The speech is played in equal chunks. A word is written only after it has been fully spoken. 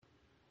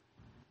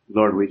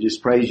Lord, we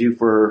just praise you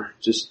for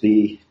just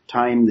the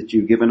time that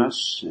you've given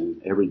us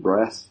and every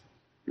breath,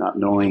 not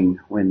knowing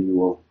when you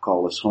will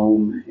call us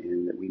home,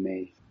 and that we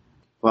may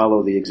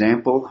follow the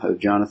example of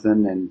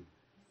Jonathan and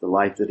the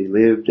life that he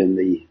lived and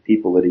the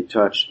people that he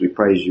touched. We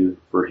praise you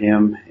for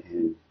him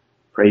and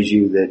praise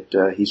you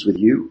that he's with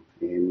you,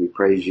 and we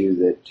praise you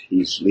that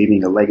he's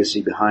leaving a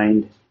legacy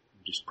behind.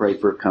 Just pray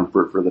for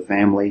comfort for the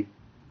family,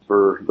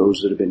 for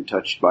those that have been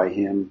touched by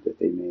him, that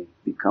they may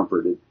be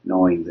comforted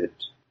knowing that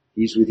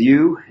he's with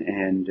you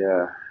and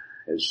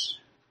has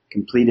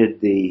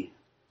completed the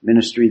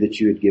ministry that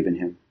you had given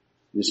him.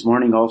 This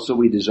morning also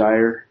we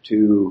desire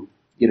to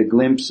get a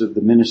glimpse of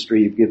the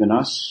ministry you've given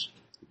us,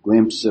 a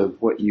glimpse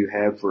of what you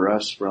have for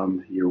us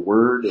from your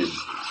word, and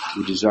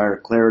we desire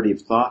clarity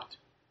of thought,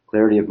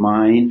 clarity of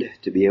mind,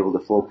 to be able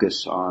to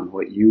focus on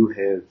what you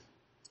have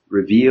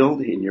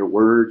revealed in your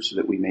word so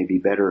that we may be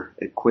better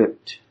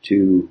equipped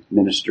to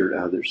minister to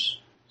others.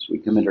 So we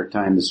commit our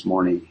time this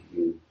morning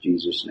in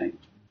Jesus' name.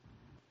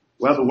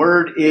 Well, the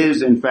word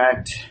is, in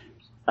fact,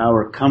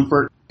 our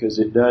comfort, because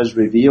it does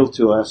reveal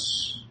to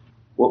us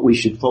what we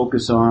should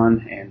focus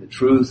on and the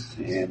truth,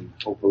 and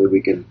hopefully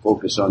we can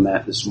focus on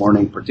that this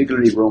morning,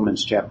 particularly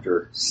Romans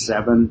chapter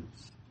 7.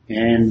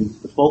 And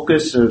the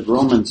focus of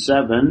Romans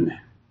 7,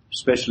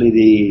 especially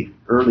the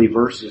early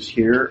verses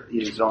here,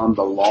 is on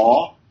the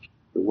law.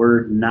 The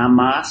word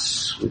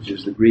namas, which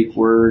is the Greek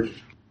word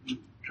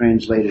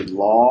translated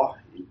law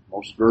in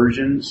most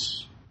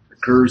versions,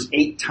 occurs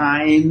 8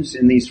 times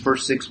in these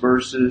first 6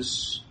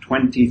 verses,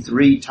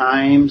 23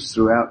 times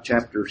throughout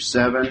chapter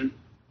 7.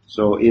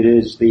 So it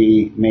is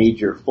the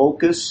major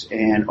focus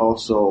and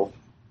also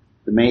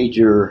the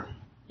major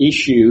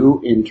issue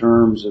in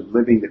terms of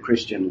living the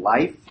Christian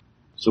life.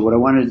 So what I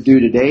wanted to do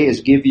today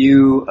is give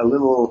you a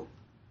little,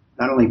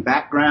 not only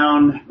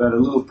background, but a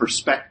little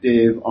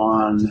perspective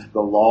on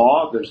the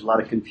law. There's a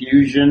lot of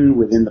confusion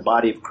within the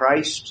body of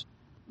Christ.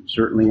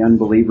 Certainly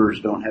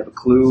unbelievers don't have a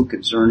clue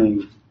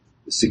concerning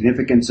the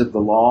significance of the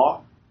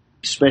law,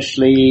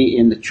 especially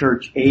in the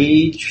church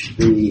age,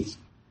 the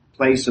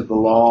place of the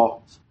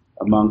law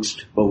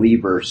amongst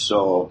believers.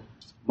 So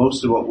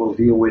most of what we'll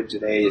deal with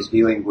today is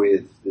dealing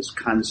with this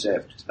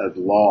concept of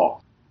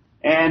law.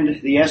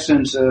 And the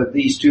essence of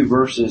these 2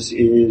 verses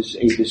is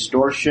a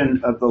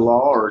distortion of the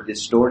law, or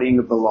distorting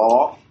of the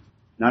law,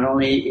 not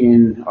only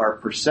in our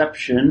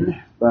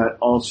perception, but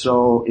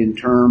also in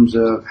terms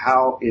of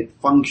how it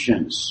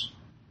functions.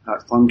 How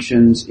it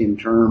functions in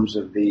terms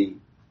of the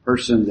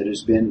person that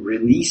has been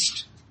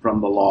released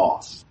from the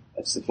law.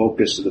 That's the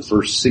focus of the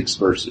first 6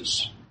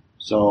 verses.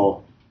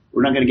 So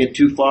we're not going to get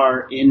too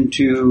far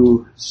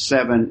into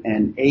 7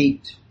 and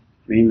 8,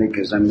 mainly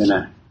because I'm going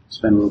to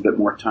spend a little bit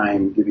more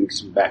time giving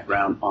some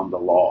background on the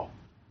law.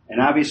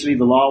 And obviously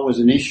the law was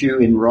an issue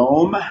in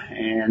Rome,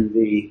 and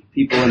the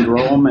people in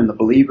Rome and the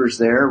believers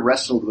there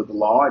wrestled with the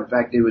law. In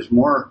fact, it was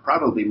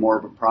probably more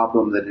of a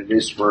problem than it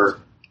is for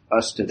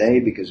us today,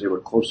 because they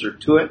were closer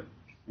to it,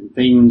 and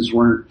things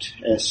weren't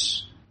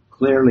as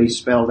clearly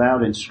spelled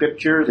out in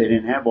Scripture. They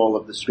didn't have all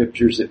of the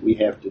Scriptures that we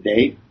have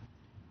today.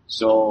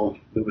 So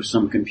there was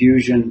some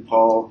confusion.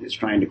 Paul is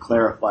trying to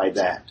clarify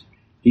that.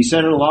 He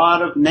said a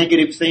lot of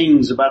negative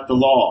things about the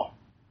law.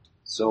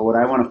 So what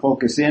I want to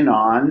focus in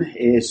on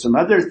is some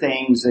other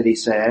things that he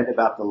said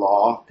about the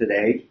law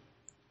today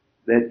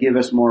that give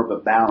us more of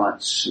a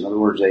balance. In other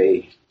words,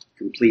 a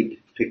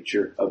complete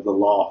picture of the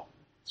law.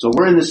 So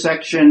we're in the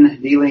section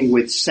dealing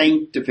with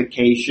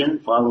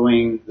sanctification,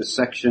 following the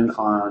section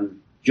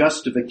on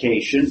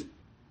justification,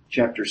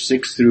 chapter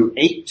 6 through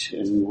 8,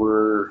 and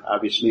we're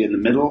obviously in the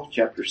middle,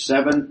 chapter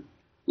 7.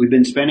 We've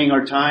been spending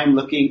our time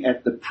looking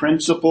at the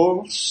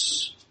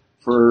principles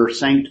for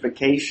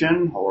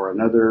sanctification, or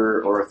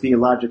a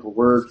theological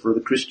word for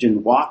the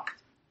Christian walk,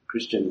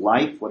 Christian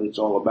life, what it's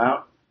all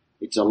about.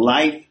 It's a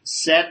life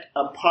set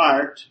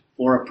apart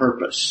for a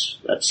purpose.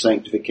 That's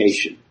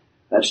sanctification.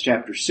 That's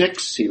chapter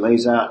 6. He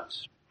lays out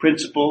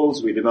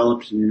principles. We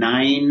developed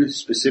 9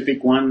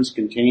 specific ones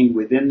contained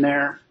within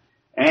there.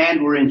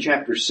 And we're in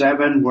chapter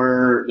 7,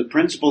 where the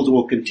principles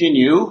will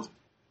continue,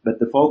 but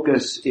the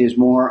focus is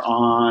more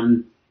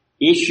on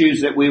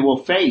issues that we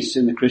will face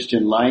in the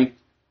Christian life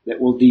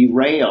that will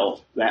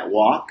derail that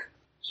walk.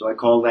 So I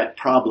call that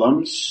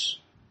problems.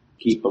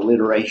 Keep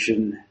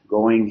alliteration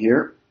going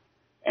here.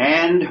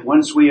 And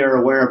once we are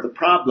aware of the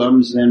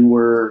problems, then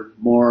we're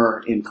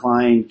more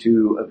inclined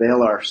to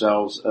avail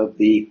ourselves of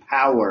the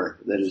power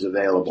that is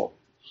available.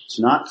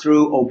 It's not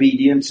through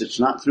obedience. It's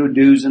not through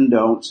do's and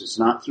don'ts. It's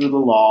not through the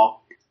law.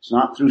 It's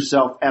not through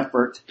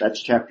self-effort.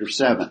 That's chapter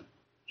 7.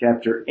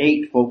 Chapter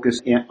 8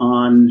 focused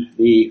on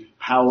the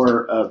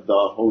power of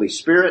the Holy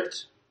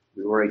Spirit.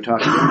 We already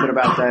talked a little bit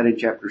about that in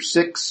chapter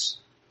 6,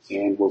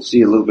 and we'll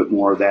see a little bit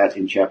more of that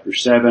in chapter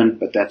 7,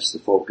 but that's the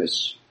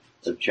focus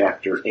of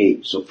chapter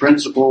 8. So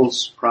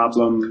principles,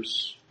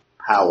 problems,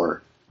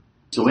 power.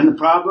 So in the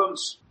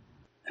problems,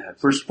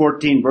 first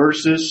 14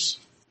 verses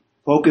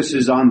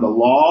focuses on the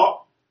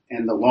law,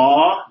 and the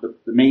law, the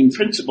main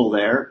principle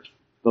there,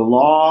 the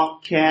law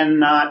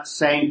cannot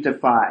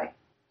sanctify.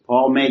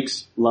 Paul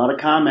makes a lot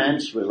of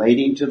comments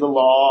relating to the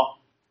law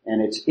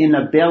and its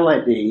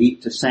inability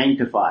to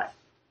sanctify.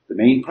 The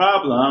main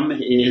problem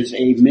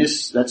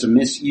is that's a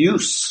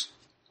misuse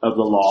of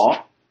the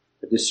law,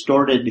 a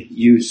distorted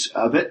use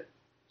of it.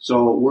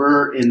 So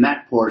we're in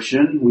that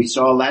portion. We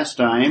saw last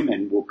time,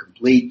 and we'll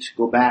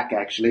go back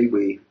actually,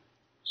 we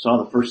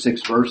saw the first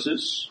 6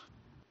 verses.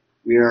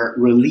 We are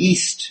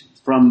released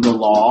from the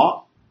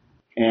law,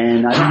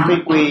 and I don't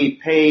think we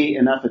pay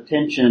enough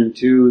attention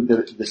to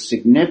the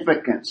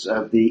significance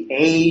of the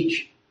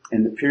age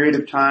and the period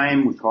of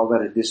time. We call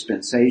that a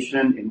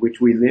dispensation in which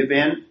we live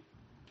in.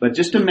 But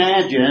just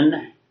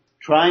imagine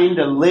trying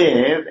to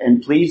live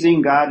and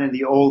pleasing God in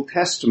the Old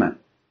Testament.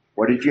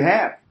 What did you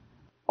have?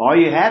 All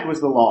you had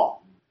was the law.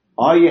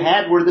 All you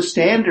had were the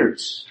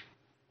standards.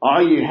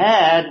 All you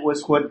had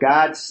was what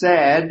God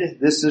said,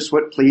 this is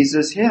what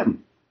pleases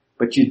Him.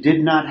 But you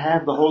did not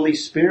have the Holy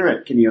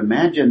Spirit. Can you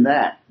imagine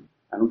that?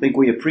 I don't think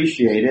we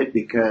appreciate it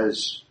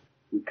because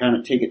we kind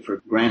of take it for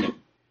granted.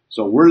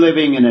 So we're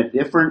living in a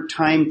different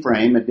time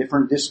frame, a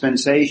different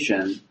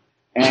dispensation,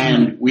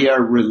 and we are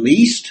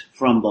released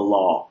from the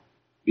law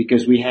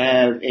because we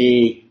have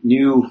a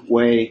new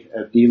way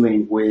of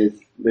dealing with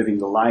living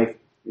the life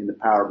in the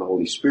power of the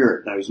Holy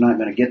Spirit. Now, he's not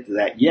going to get to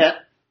that yet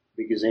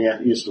because he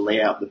has to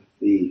lay out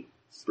the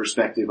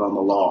perspective on the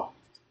law.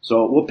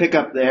 So we'll pick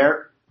up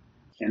there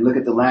and look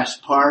at the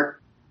last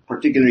part,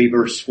 particularly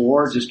verse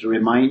 4, just to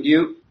remind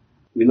you.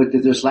 We looked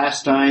at this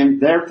last time.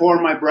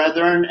 Therefore, my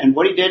brethren, and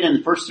what he did in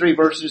the first 3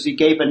 verses, he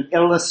gave an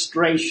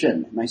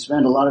illustration. And I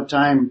spent a lot of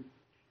time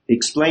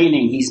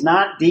explaining. He's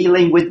not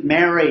dealing with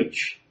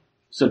marriage.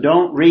 So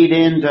don't read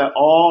into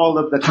all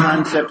of the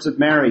concepts of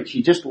marriage.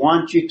 He just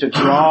wants you to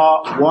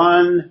draw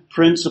one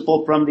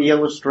principle from the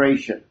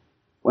illustration.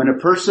 When a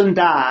person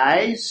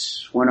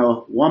dies, when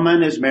a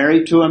woman is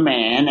married to a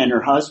man and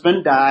her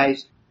husband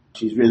dies,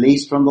 she's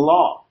released from the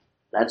law.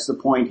 That's the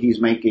point he's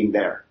making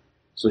there.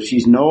 So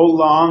she's no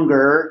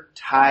longer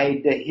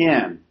tied to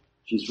him.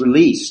 She's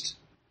released.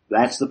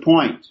 That's the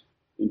point.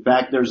 In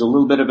fact, there's a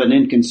little bit of an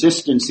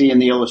inconsistency in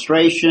the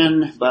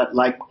illustration, but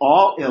like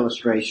all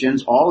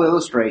illustrations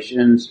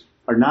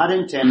are not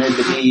intended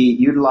to be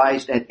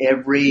utilized at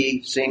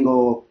every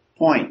single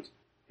point.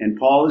 And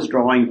Paul is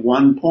drawing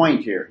one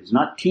point here. He's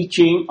not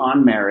teaching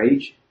on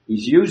marriage.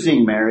 He's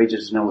using marriage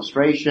as an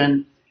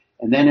illustration.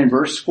 And then in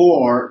verse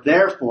 4,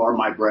 therefore,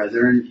 my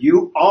brethren,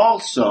 you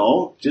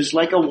also, just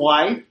like a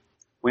wife,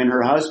 when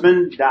her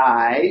husband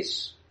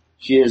dies,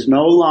 she is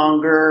no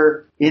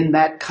longer in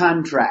that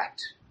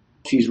contract.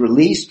 She's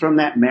released from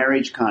that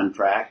marriage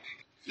contract.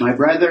 My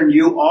brethren,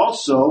 you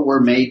also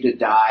were made to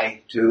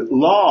die to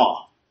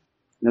law.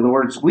 In other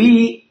words,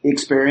 we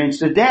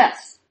experienced a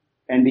death.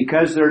 And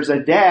because there's a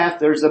death,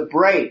 there's a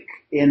break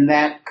in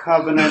that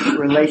covenant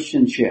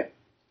relationship.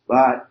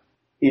 But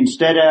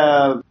instead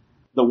of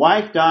the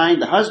wife dying,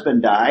 the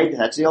husband died.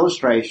 That's the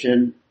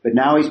illustration. But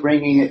now he's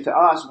bringing it to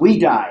us. We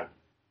died.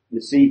 You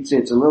see,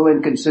 it's a little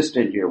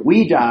inconsistent here.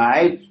 We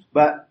died,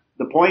 but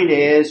the point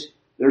is,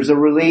 there's a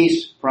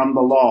release from the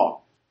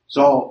law.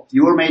 So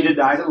you were made to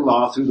die to the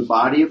law through the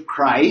body of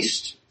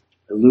Christ,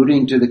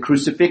 alluding to the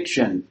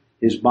crucifixion.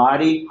 His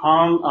body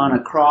hung on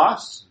a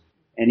cross,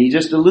 and he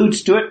just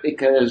alludes to it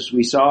because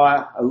we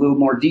saw a little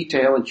more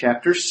detail in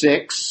chapter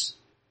 6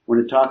 when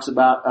it talks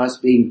about us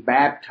being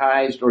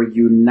baptized or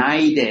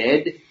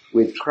united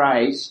with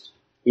Christ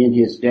in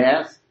his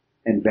death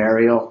and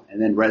burial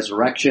and then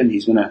resurrection.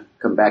 He's going to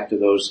come back to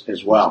those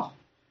as well.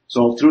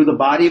 So through the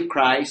body of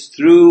Christ,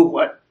 through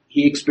what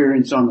he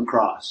experienced on the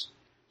cross,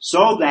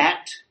 so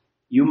that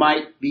you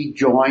might be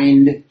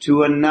joined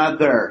to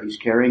another. He's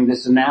carrying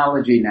this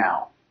analogy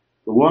now.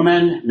 The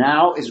woman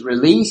now is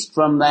released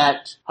from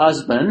that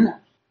husband,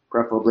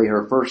 preferably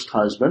her first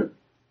husband.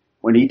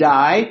 When he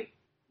died,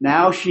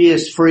 now she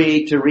is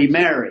free to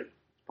remarry.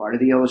 Part of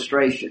the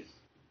illustration.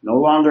 No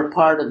longer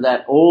part of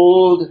that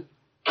old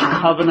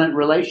covenant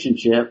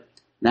relationship.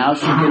 Now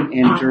she can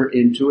enter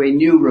into a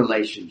new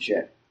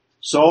relationship.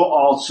 So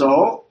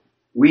also,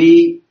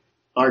 we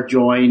are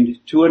joined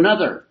to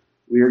another.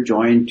 We are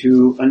joined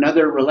to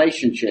another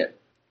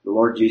relationship, the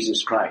Lord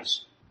Jesus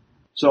Christ.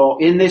 So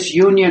in this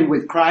union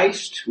with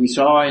Christ, we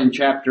saw in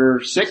chapter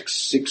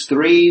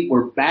 6:3,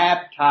 we're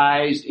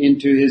baptized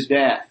into his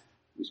death.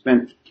 We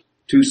spent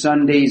 2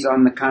 Sundays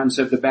on the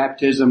concept of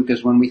baptism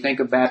because when we think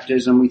of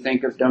baptism, we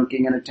think of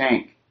dunking in a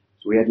tank.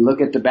 So we had to look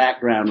at the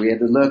background, we had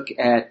to look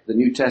at the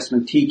New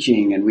Testament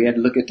teaching, and we had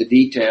to look at the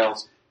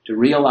details to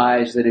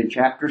realize that in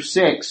chapter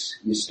 6,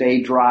 you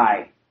stay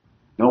dry.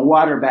 No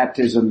water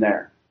baptism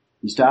there.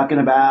 He's talking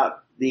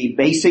about the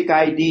basic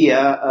idea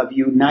of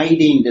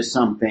uniting to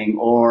something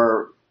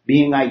or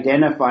being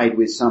identified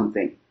with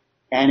something.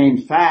 And in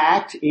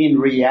fact, in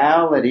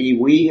reality,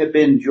 we have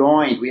been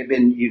joined, we have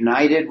been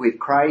united with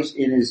Christ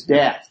in his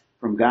death.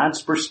 From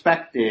God's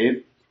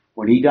perspective,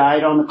 when he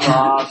died on the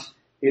cross,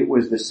 it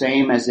was the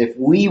same as if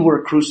we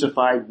were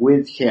crucified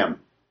with him.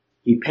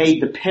 He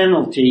paid the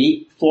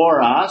penalty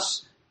for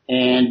us,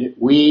 and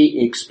we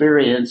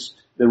experienced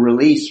the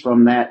release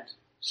from that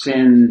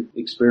sin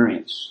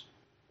experience.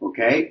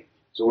 Okay?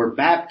 So we're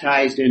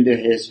baptized into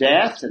his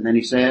death, and then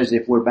he says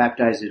if we're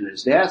baptized into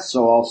his death,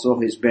 so also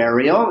his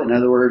burial. In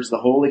other words, the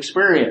whole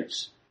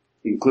experience,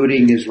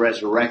 including his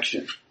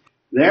resurrection.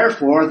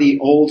 Therefore, the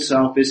old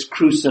self is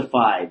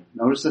crucified.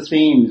 Notice the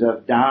themes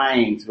of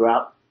dying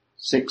throughout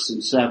 6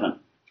 and 7.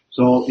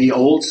 So the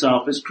old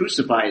self is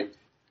crucified.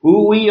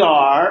 Who we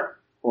are,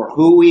 or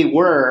who we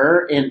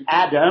were in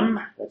Adam,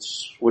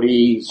 that's what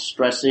he's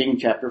stressing,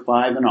 chapter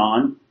 5 and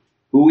on.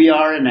 Who we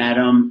are in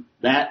Adam,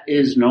 that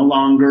is no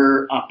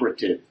longer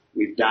operative.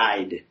 We've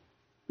died.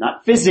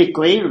 Not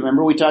physically.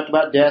 Remember we talked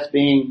about death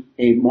being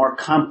a more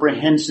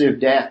comprehensive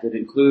death that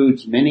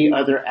includes many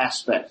other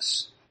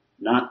aspects.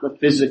 Not the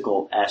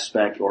physical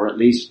aspect, or at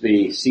least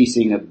the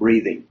ceasing of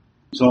breathing.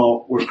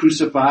 So we're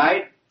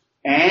crucified,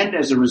 and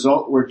as a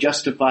result we're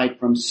justified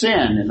from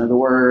sin. In other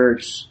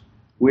words,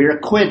 we're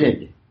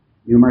acquitted.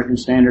 New American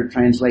Standard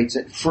translates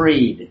it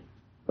freed.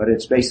 But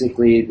it's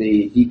basically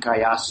the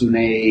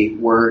dikaiosune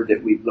word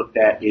that we've looked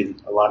at in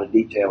a lot of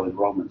detail in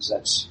Romans.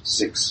 That's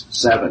 6,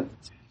 7.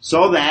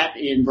 So that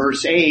in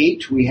verse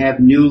 8 we have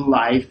new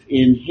life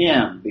in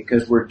him.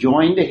 Because we're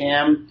joined to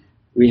him,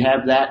 we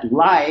have that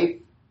life,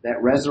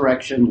 that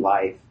resurrection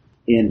life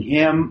in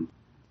him.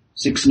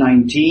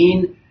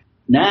 6:19.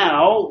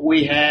 Now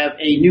we have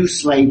a new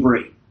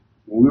slavery.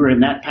 When we were in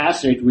that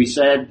passage, we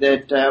said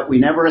that we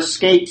never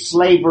escaped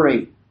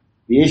slavery.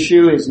 The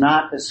issue is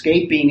not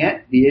escaping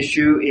it. The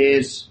issue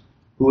is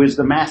who is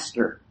the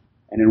master.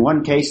 And in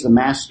one case, the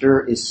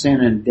master is sin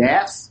and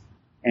death.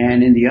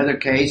 And in the other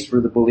case, for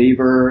the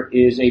believer,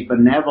 is a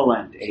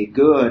benevolent, a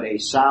good, a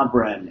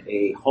sovereign,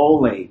 a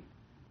holy,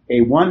 a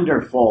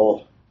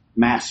wonderful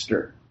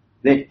master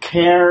that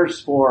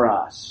cares for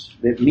us,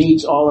 that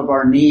meets all of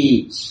our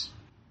needs.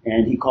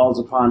 And he calls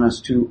upon us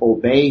to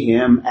obey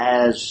him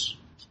as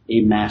a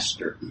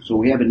master. So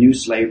we have a new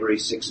slavery,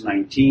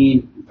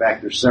 6:19. In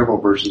fact, there's several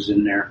verses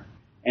in there.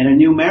 And a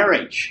new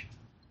marriage,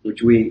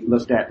 which we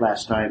looked at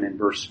last time in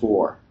verse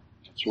 4.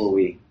 That's where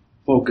we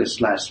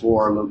focused last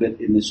 4 a little bit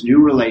in this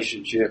new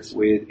relationship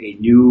with a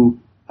new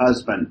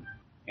husband.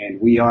 And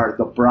we are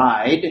the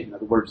bride. In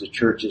other words, the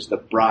church is the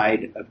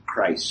bride of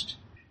Christ.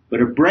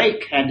 But a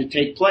break had to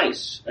take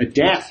place. A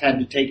death had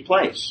to take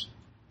place.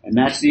 And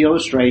that's the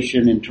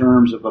illustration in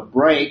terms of a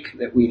break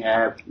that we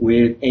have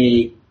with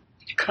a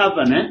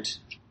covenant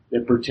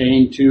that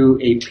pertained to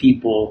a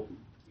people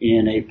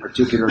in a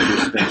particular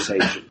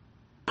dispensation.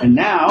 And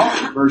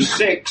now, verse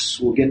 6,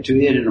 we'll get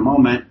to it in a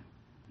moment.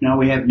 Now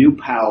we have new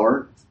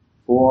power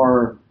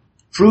for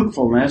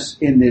fruitfulness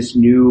in this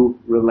new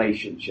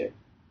relationship.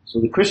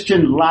 So the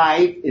Christian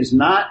life is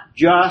not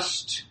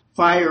just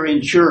fire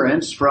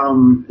insurance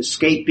from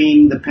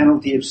escaping the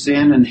penalty of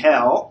sin and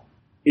hell.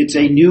 It's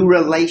a new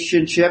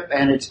relationship,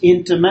 and it's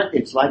intimate.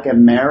 It's like a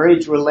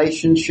marriage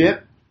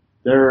relationship.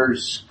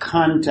 There's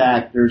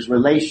contact, there's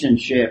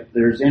relationship,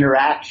 there's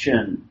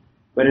interaction,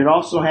 but it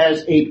also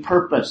has a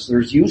purpose.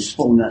 There's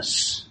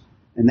usefulness,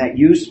 and that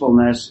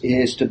usefulness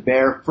is to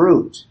bear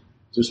fruit.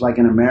 Just like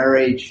in a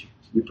marriage,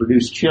 you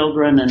produce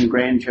children and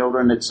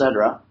grandchildren,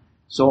 etc.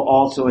 So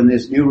also in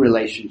this new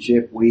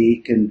relationship, we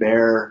can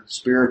bear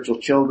spiritual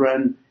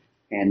children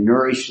and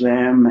nourish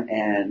them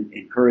and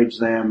encourage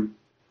them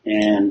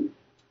and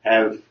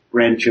have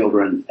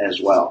grandchildren as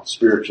well,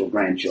 spiritual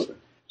grandchildren.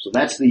 So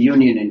that's the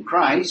union in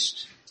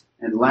Christ.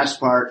 And the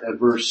last part of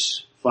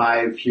verse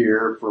 5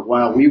 here, for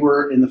while we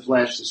were in the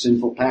flesh, the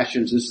sinful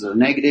passions, this is a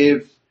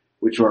negative,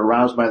 which are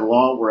aroused by the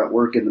law, were at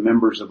work in the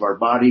members of our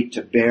body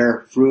to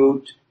bear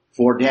fruit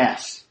for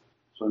death.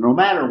 So no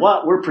matter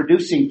what, we're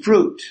producing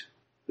fruit.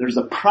 There's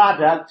a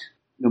product,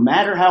 no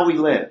matter how we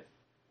live.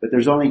 But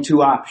there's only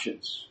two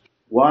options.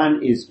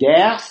 One is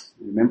death.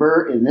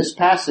 Remember, in this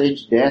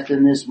passage, death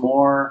in this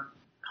more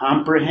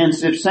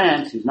comprehensive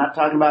sense. He's not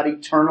talking about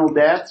eternal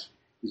death.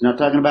 He's not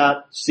talking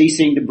about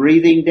ceasing to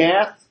breathing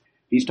death.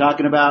 He's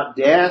talking about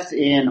death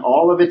in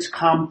all of its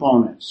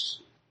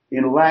components.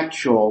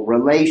 Intellectual,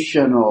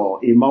 relational,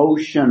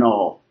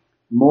 emotional,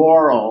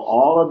 moral,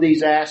 all of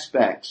these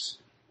aspects.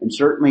 And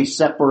certainly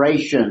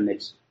separation.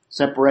 It's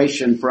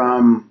separation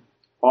from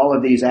all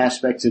of these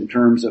aspects in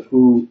terms of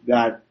who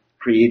God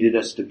created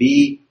us to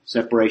be.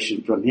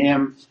 Separation from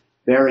Him.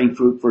 Bearing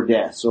fruit for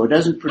death. So it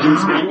doesn't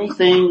produce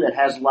anything that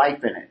has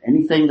life in it.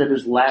 Anything that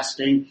is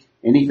lasting.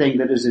 Anything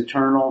that is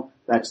eternal.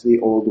 That's the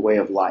old way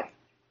of life.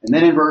 And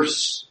then in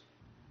verse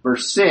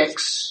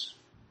 6,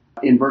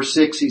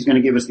 he's going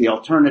to give us the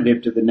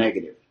alternative to the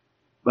negative.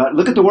 But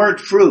look at the word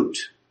fruit.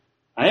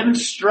 I haven't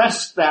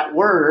stressed that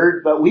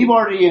word, but we've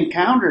already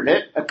encountered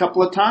it a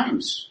couple of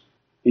times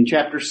in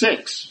chapter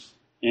 6.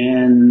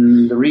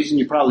 And the reason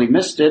you probably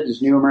missed it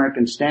is New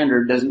American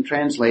Standard doesn't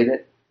translate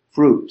it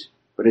fruit,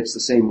 but it's the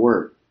same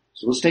word.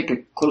 So let's take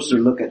a closer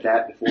look at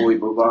that before we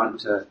move on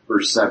to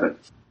verse 7.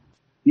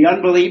 The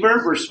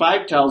unbeliever, verse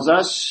 5 tells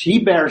us, he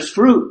bears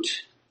fruit,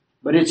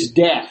 but it's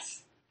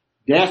death.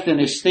 Death in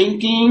his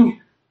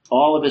thinking,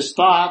 all of his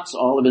thoughts,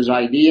 all of his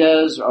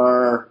ideas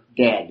are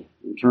dead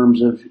in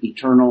terms of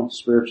eternal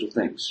spiritual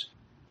things.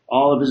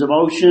 All of his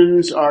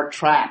emotions are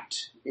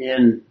trapped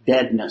in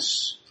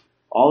deadness.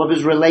 All of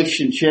his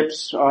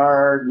relationships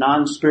are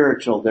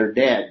non-spiritual. They're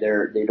dead.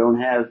 They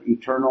don't have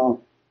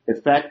eternal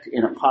effect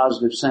in a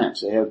positive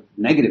sense. They have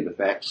negative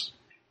effects.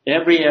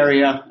 Every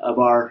area of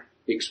our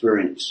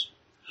experience.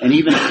 And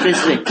even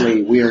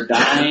physically, we are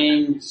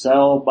dying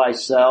cell by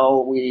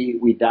cell.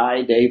 We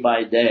die day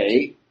by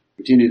day.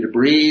 Continue to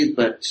breathe,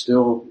 but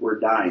still we're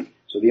dying.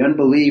 So the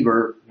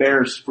unbeliever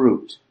bears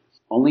fruit.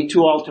 Only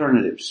two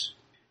alternatives.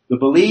 The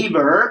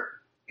believer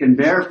can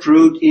bear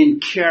fruit in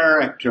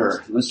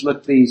character. Let's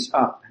look these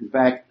up. In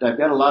fact, I've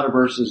got a lot of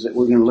verses that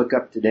we're going to look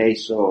up today,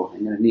 so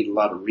I'm going to need a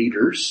lot of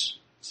readers.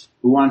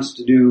 Who wants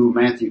to do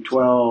Matthew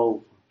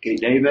 12? Okay,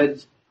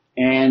 David.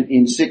 And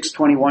in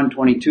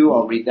 6:21-22,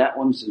 I'll read that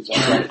one since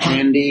I've got it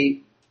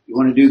handy. You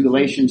want to do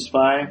Galatians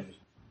 5?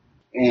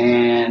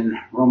 And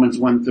Romans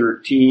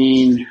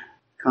 1:13.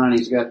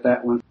 Connie's got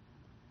that one.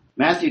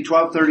 Matthew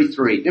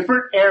 12:33.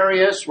 Different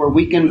areas where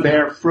we can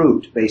bear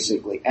fruit,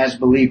 basically, as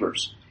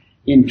believers.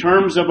 In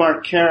terms of our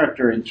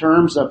character, in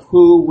terms of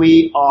who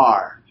we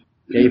are.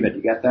 David,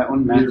 you got that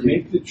one? Matthew? Either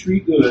make the tree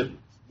good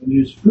and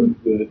his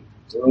fruit good,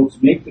 or else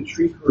make the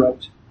tree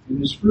corrupt and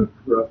his fruit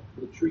corrupt,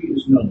 for the tree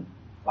is known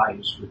by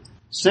his fruit.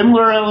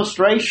 Similar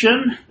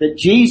illustration that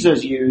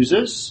Jesus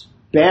uses,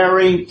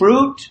 bearing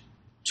fruit,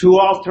 two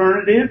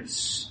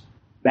alternatives,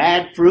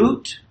 bad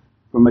fruit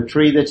from a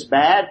tree that's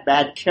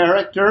bad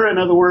character, in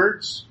other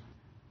words.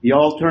 The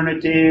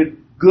alternative,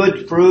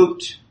 good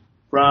fruit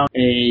from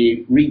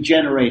a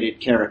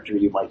regenerated character,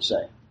 you might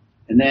say.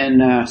 And then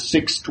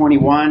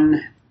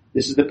 6:21,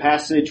 this is the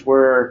passage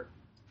where,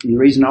 the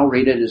reason I'll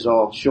read it is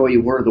I'll show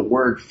you where the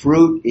word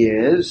fruit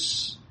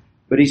is.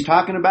 But he's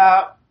talking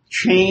about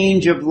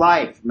change of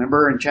life.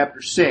 Remember in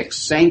chapter 6,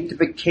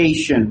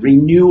 sanctification,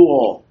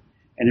 renewal.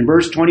 And in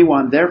verse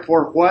 21,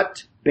 therefore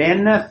what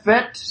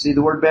benefit, see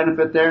the word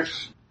benefit there?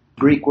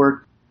 Greek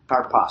word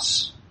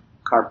karpos,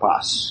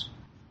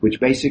 which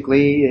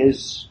basically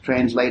is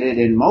translated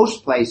in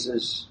most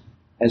places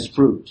as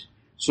fruit.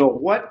 So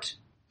what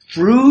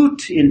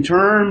fruit in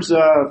terms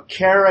of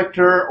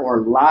character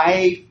or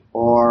life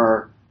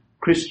or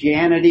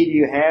Christianity do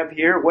you have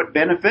here? What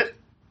benefit?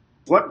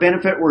 What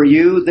benefit were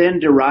you then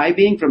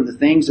deriving from the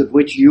things of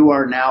which you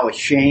are now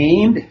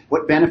ashamed?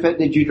 What benefit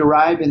did you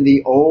derive in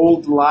the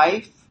old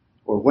life?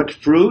 Or what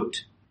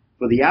fruit?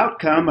 For the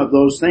outcome of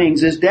those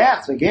things is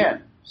death.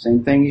 Again,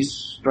 same thing he's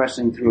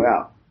stressing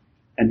throughout.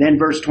 And then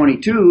verse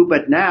 22,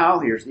 but now,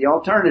 here's the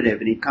alternative,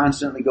 and he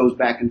constantly goes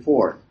back and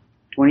forth.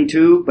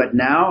 22, but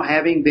now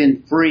having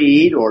been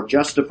freed or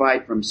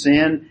justified from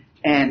sin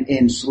and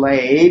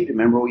enslaved,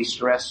 remember we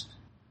stressed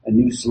a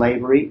new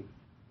slavery,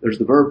 there's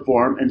the verb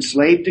form,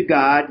 enslaved to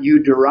God,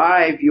 you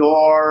derive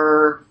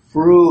your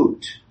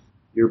fruit,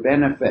 your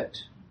benefit.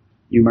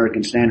 New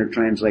American Standard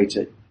translates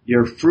it.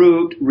 Your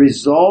fruit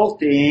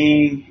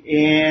resulting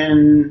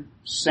in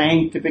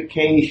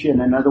sanctification.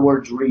 In other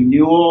words,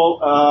 renewal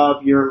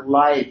of your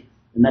life.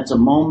 And that's a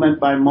moment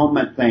by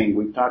moment thing.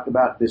 We've talked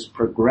about this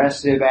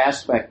progressive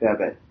aspect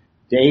of it,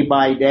 day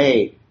by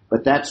day.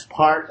 But that's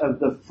part of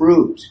the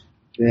fruit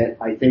that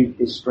I think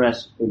is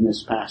stressed in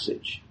this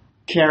passage.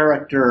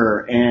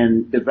 Character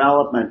and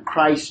development,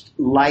 Christ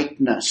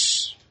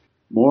likeness,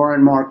 more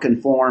and more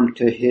conformed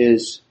to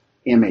his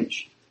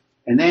image.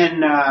 And then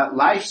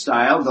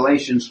lifestyle,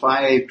 Galatians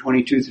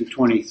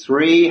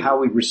 5:22-23, how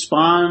we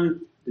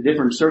respond to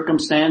different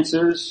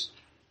circumstances,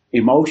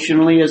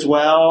 emotionally as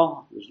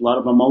well. There's a lot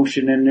of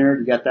emotion in there.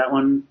 You got that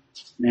one?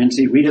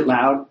 Nancy, read it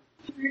loud.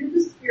 The fruit of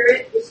the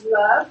Spirit is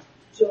love,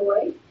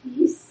 joy,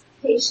 peace,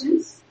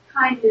 patience,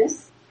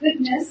 kindness,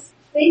 goodness,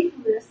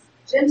 faithfulness,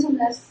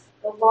 gentleness.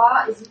 The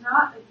law is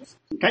not of this.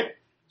 Okay,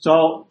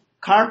 so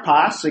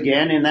karpos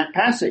again in that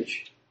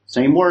passage.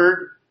 Same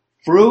word,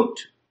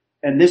 fruit,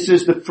 and this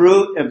is the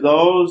fruit of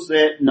those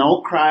that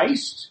know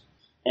Christ.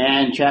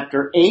 And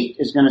chapter 8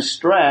 is going to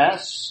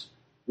stress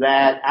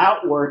that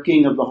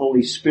outworking of the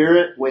Holy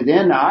Spirit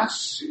within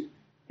us.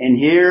 And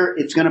here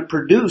it's going to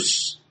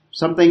produce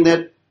something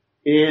that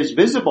is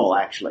visible,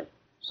 actually.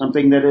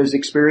 Something that is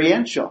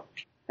experiential.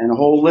 And a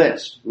whole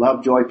list.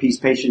 Love, joy, peace,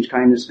 patience,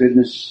 kindness,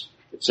 goodness,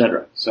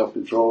 etc.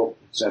 Self-control,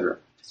 etc.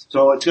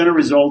 So it's going to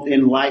result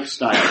in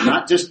lifestyle.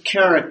 Not just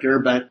character,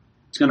 but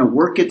it's going to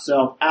work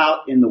itself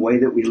out in the way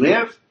that we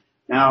live.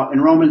 Now, in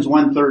Romans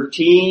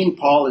 1:13,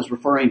 Paul is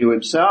referring to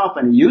himself,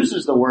 and he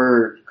uses the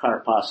word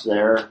karpos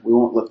there. We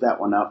won't look that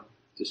one up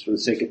just for the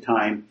sake of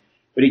time.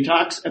 But he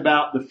talks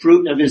about the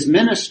fruit of his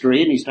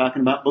ministry, and he's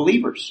talking about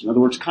believers. In other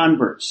words,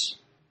 converts.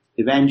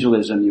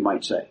 Evangelism, you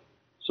might say.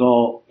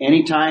 So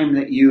anytime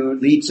that you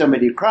lead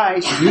somebody to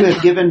Christ, you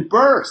have given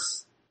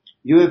birth.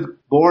 You have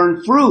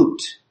borne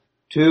fruit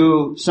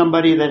to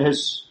somebody that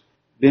has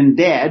been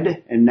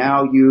dead, and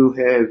now you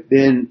have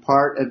been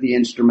part of the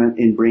instrument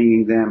in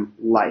bringing them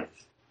life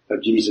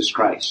of Jesus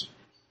Christ.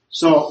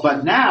 So,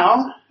 but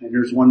now, and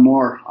there's one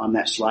more on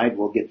that slide,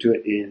 we'll get to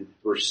it in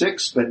verse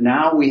 6, but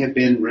now we have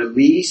been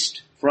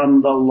released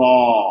from the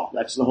law.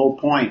 That's the whole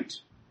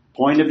point.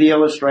 Point of the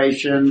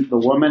illustration, the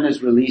woman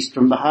is released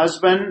from the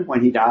husband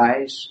when he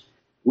dies.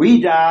 We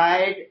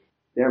died,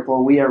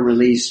 therefore we are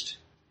released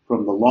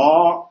from the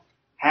law,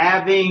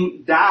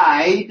 Having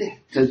died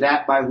to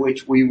that by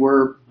which we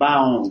were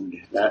bound.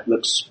 That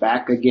looks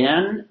back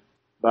again,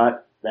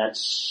 but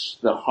that's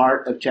the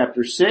heart of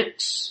chapter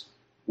 6.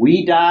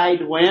 We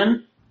died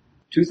when?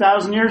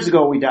 2,000 years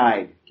ago we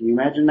died. Can you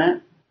imagine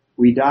that?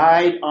 We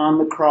died on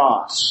the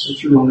cross.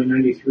 Since you're only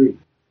 93.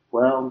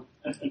 Well,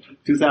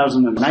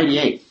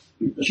 2098.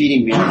 You're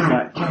cheating me on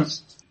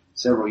the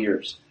several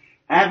years.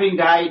 Having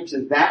died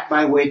to that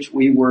by which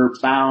we were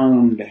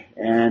bound,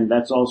 and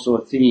that's also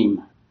a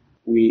theme.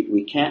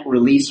 We can't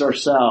release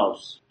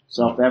ourselves,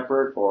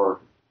 self-effort or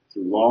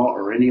through law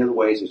or any other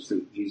ways. It's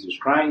through Jesus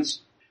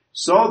Christ.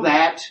 So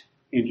that,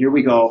 and here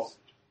we go,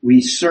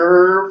 we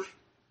serve,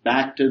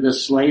 back to the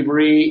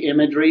slavery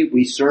imagery,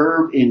 we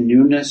serve in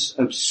newness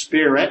of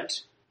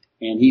spirit.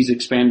 And he's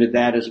expanded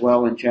that as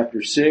well in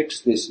chapter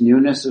 6. This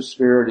newness of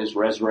spirit is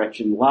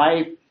resurrection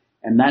life.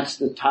 And that's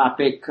the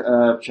topic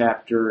of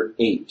chapter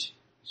 8.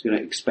 He's going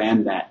to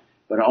expand that.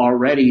 But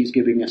already he's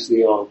giving us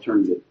the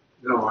alternative.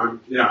 No,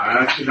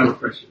 I actually have a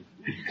question.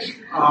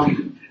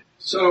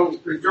 So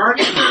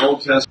regarding the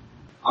Old Testament,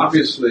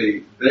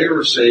 obviously they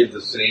were saved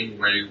the same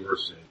way we're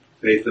saved.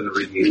 Faith in the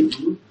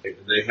Redeemer.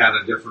 They had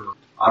a different,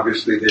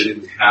 obviously they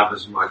didn't have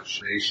as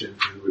much nation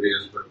to who it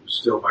is, but it was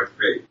still by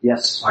faith.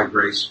 Yes. By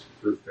grace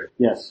through faith.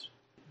 Yes.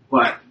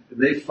 But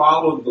they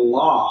followed the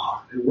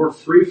law, and we're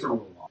free from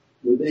the law.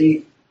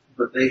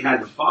 But they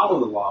had to follow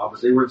the law,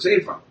 but they weren't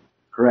saved from it.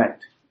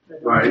 Correct.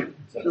 Right?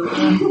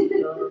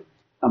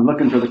 I'm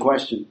looking for the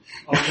question.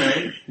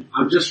 Okay.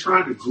 I'm just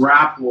trying to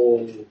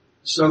grapple.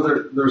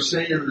 So they're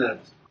saying that,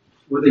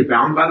 were they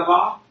bound by the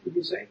law, would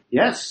you say?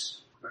 Yes.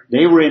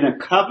 They were in a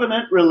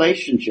covenant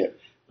relationship.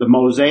 The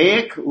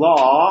Mosaic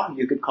law,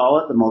 you could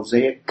call it the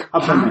Mosaic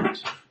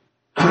covenant.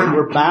 They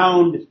were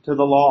bound to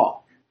the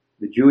law.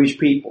 The Jewish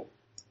people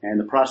and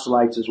the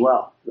proselytes as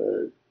well.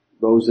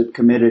 Those that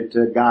committed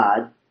to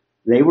God,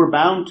 they were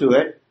bound to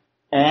it,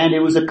 and it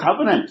was a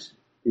covenant.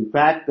 In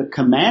fact, the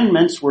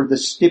commandments were the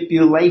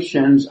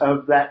stipulations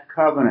of that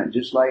covenant.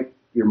 Just like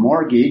your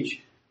mortgage,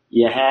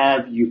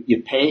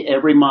 you pay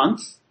every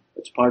month.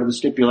 It's part of the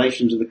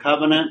stipulations of the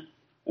covenant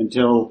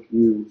until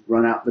you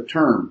run out the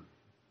term.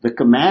 The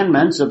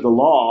commandments of the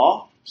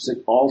law,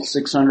 all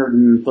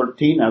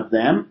 613 of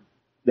them,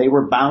 they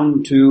were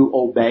bound to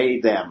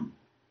obey them.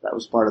 That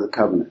was part of the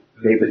covenant.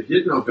 And if they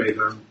didn't obey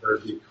them,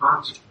 there'd be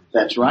consequences.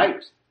 That's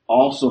right.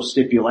 Also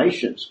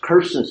stipulations,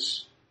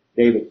 curses.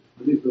 David.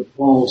 I think what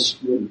Paul's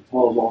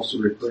also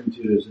referring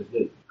to is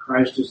that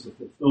Christ is the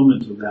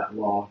fulfillment of that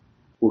law.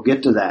 We'll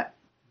get to that.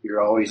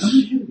 You're always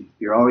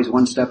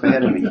one step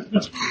ahead of me.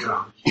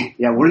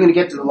 Yeah, we're going to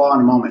get to the law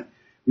in a moment.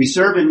 We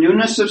serve in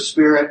newness of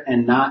spirit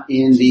and not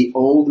in the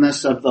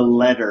oldness of the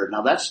letter.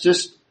 Now that's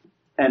just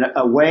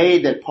a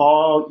way that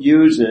Paul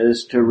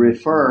uses to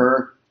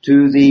refer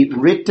to the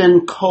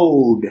written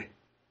code,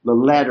 the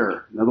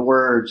letter. In other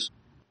words,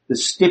 the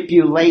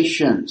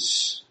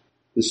stipulations,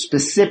 the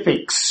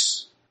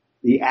specifics,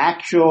 the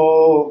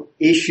actual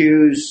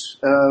issues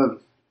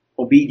of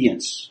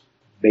obedience,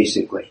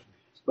 basically.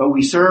 But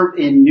we serve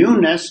in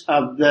newness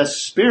of the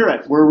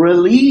Spirit. We're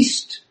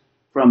released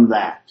from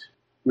that.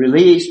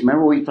 Released,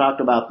 remember we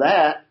talked about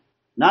that,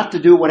 not to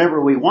do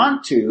whatever we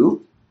want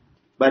to,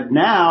 but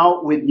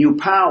now with new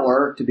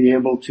power to be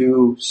able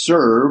to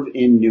serve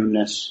in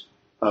newness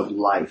of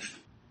life.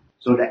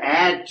 So to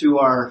add to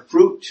our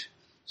fruit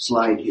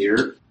slide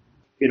here,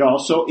 it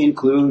also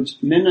includes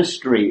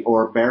ministry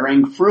or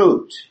bearing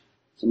fruit.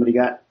 Somebody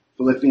got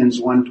Philippians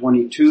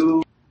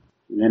 1:22,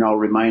 and then I'll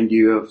remind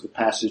you of the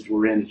passage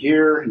we're in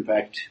here. In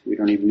fact, we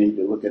don't even need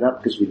to look it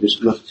up because we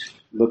just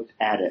looked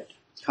at it.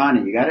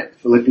 Connie, you got it?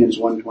 Philippians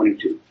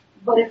 1:22.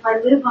 But if I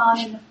live on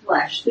in the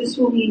flesh, this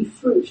will mean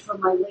fruit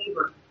from my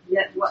labor.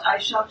 Yet what I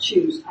shall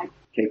choose.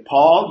 Okay,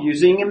 Paul,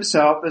 using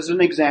himself as an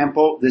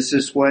example, this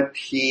is what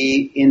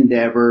he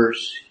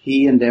endeavors.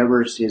 He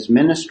endeavors his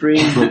ministry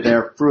will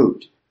bear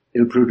fruit.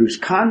 It'll produce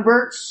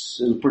converts.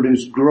 It'll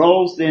produce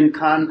growth in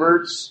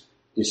converts,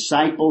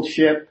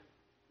 discipleship,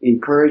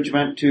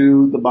 encouragement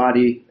to the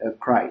body of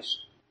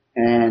Christ.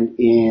 And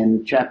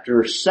in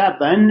chapter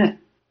 7,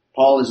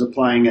 Paul is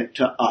applying it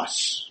to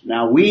us.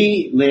 Now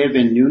we live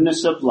in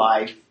newness of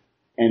life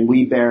and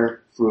we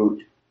bear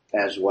fruit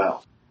as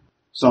well.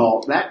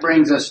 So that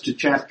brings us to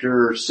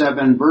chapter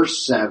 7,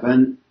 verse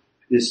 7,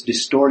 this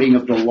distorting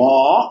of the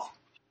law,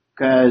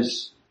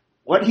 because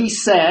what he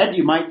said,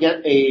 you might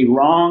get a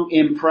wrong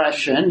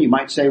impression. You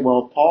might say,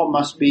 well, Paul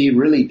must be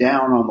really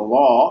down on the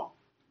law,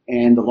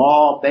 and the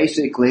law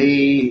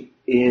basically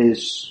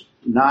is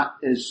not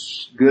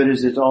as good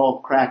as it's all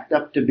cracked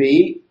up to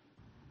be.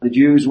 The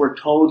Jews were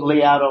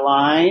totally out of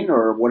line,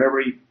 or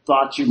whatever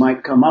thoughts you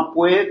might come up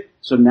with.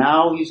 So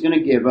now he's going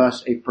to give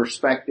us a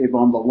perspective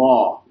on the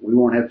law. We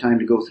won't have time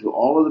to go through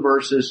all of the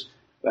verses,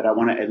 but I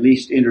want to at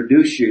least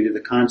introduce you to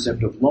the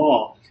concept of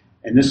law,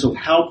 and this will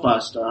help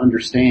us to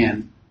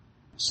understand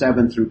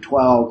 7 through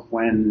 12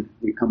 when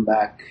we come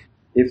back,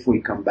 if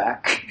we come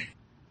back,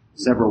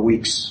 several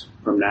weeks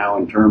from now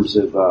in terms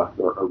of a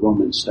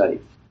Roman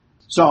study.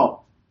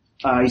 So,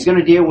 he's going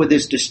to deal with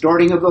this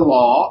distorting of the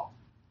law,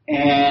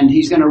 And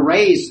he's going to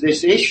raise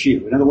this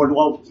issue. In other words,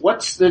 well,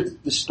 what's the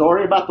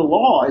story about the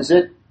law? Is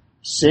it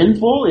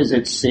sinful? Is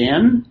it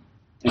sin?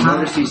 And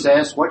notice he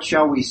says, what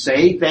shall we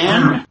say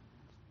then?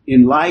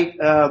 In light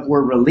of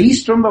we're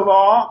released from the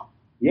law.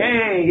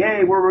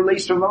 Yay, we're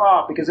released from the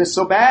law because it's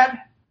so bad.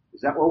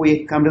 Is that what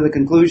we come to the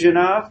conclusion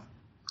of?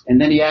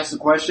 And then he asks the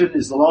question,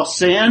 is the law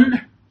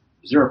sin?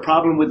 Is there a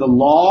problem with the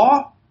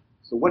law?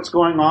 So what's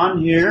going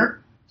on here?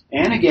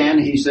 And again,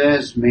 he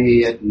says, may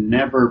it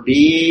never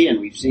be,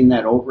 and we've seen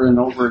that over and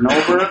over and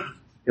over.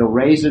 He'll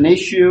raise an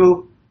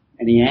issue,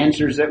 and he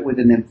answers it with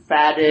an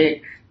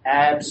emphatic,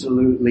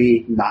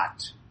 absolutely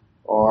not.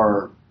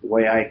 Or the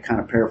way I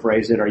kind of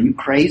paraphrase it, are you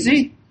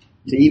crazy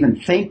to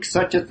even think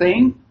such a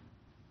thing?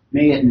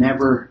 May it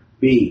never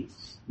be.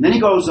 And then he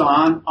goes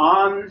on,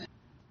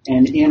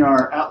 and in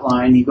our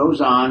outline, he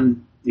goes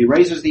on, he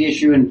raises the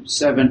issue in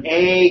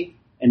 7a,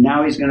 and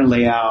now he's going to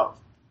lay out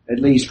at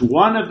least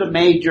one of the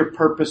major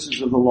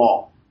purposes of the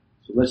law.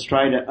 So let's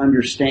try to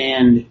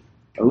understand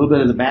a little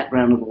bit of the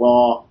background of the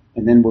law,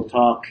 and then we'll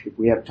talk, if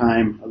we have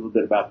time, a little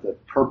bit about the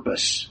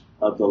purpose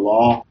of the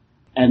law.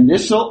 And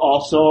this will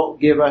also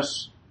give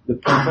us the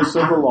purpose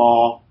of the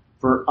law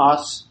for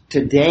us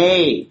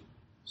today.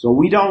 So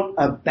we don't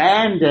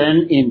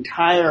abandon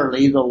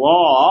entirely the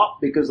law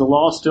because the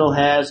law still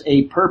has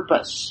a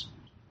purpose.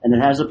 And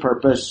it has a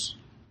purpose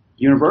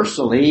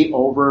universally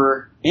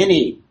over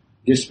any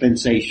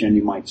dispensation,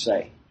 you might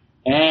say.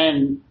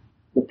 And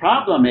the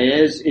problem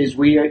is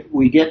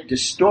we get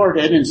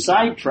distorted and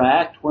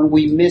sidetracked when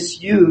we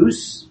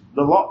misuse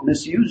the law,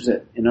 misuse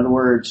it. In other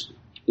words,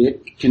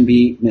 it can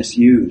be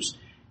misused.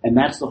 And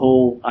that's the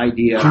whole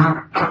idea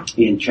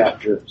in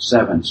chapter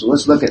 7. So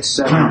let's look at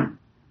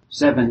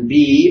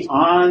 7b.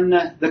 On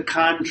the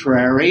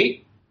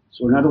contrary,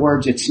 so in other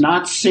words, it's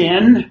not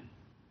sin.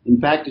 In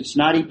fact, it's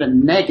not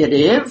even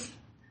negative.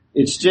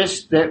 It's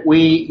just that we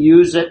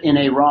use it in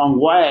a wrong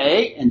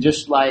way. And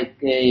just like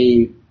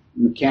a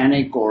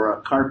mechanic or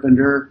a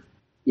carpenter,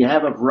 you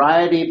have a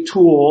variety of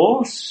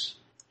tools.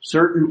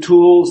 Certain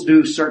tools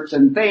do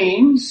certain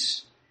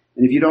things.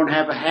 And if you don't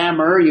have a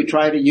hammer, you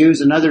try to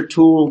use another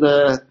tool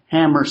to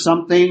hammer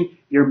something,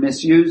 you're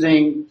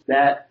misusing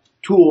that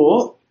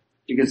tool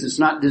because it's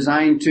not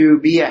designed to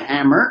be a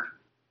hammer,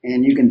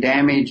 and you can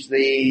damage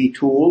the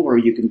tool or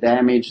you can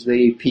damage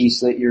the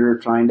piece that you're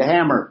trying to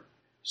hammer.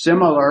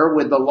 Similar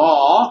with the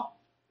law,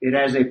 it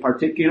has a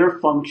particular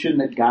function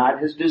that God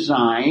has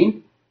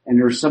designed, and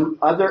there are some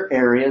other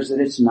areas that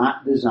it's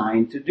not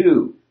designed to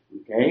do.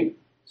 Okay?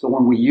 So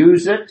when we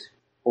use it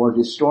or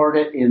distort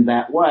it in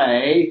that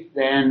way,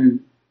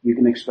 then you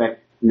can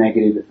expect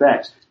negative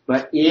effects.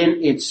 But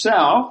in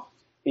itself,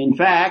 in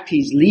fact,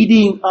 he's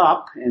leading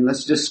up, and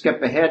let's just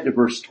skip ahead to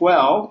verse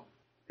 12,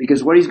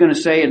 because what he's going to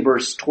say in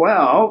verse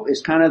 12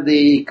 is kind of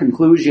the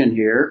conclusion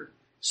here.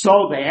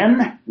 So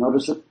then,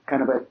 notice a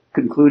kind of a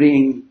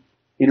concluding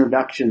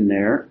introduction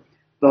there.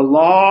 The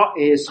law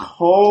is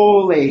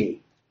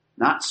holy,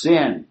 not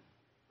sin.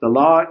 The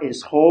law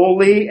is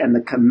holy and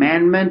the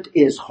commandment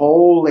is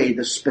holy.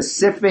 The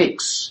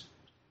specifics.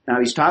 Now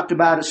he's talked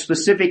about a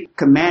specific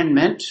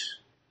commandment.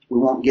 We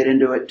won't get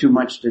into it too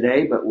much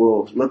today, but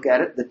we'll look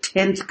at it. The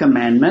 10th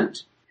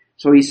commandment.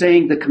 So he's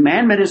saying the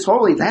commandment is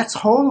holy. That's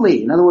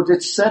holy. In other words,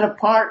 it's set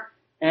apart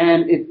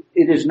and it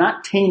is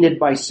not tainted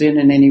by sin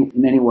in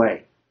any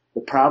way.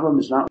 The problem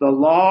is not the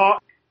law.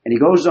 And he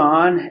goes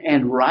on,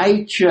 and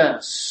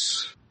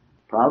righteous.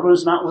 The problem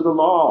is not with the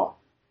law.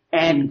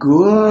 And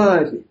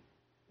good.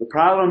 The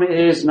problem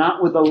is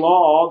not with the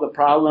law. The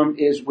problem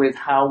is with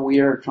how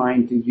we are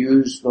trying to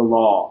use the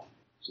law.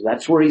 So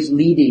that's where he's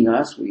leading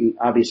us. We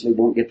obviously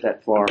won't get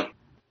that far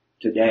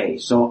today.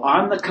 So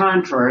on the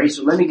contrary,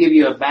 so let me give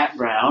you a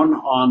background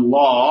on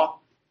law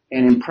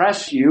and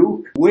impress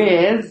you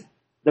with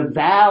the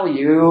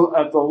value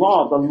of the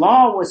law. The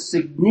law was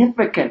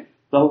significant.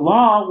 The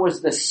law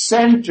was the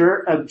center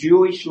of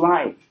Jewish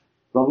life.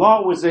 The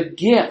law was a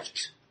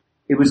gift.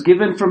 It was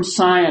given from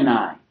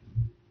Sinai.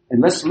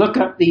 And let's look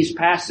up these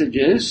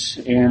passages,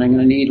 and I'm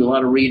going to need a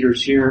lot of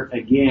readers here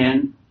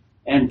again.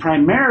 And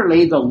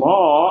primarily the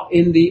law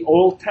in the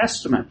Old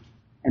Testament.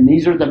 And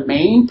these are the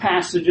main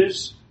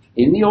passages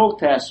in the Old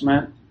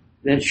Testament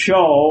that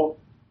show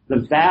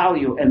the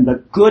value and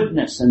the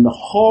goodness and the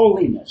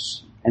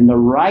holiness and the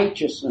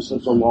righteousness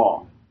of the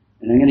law.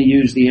 And I'm going to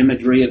use the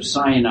imagery of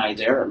Sinai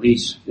there, at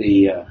least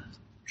the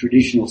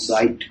traditional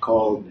site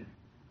called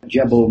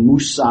Jebel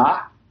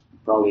Musa. You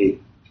probably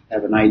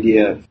have an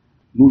idea of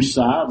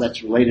Musa.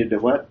 That's related to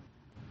what?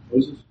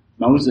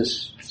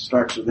 Moses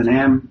starts with an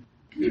M.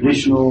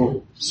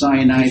 Traditional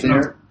Sinai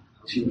there.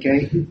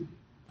 Okay.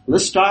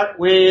 Let's start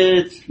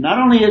with, not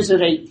only is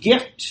it a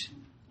gift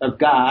of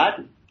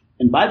God,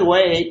 and by the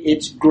way,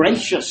 it's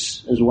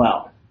gracious as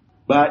well,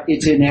 but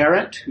it's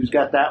inerrant. Who's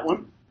got that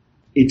one?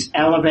 It's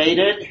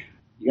elevated.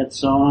 You got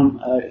Psalm,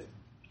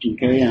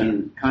 okay,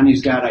 and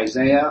Connie's got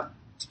Isaiah.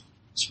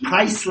 It's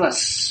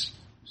priceless.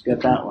 Who's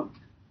got that one?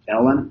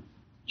 Ellen.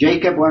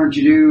 Jacob, why don't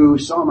you do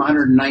Psalm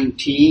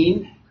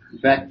 119? In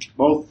fact,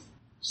 both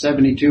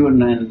 72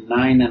 and then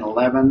 9 and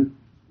 11.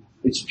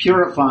 It's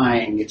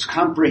purifying. It's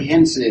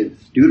comprehensive.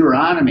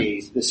 Deuteronomy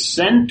is the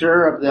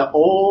center of the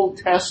Old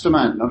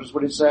Testament. Notice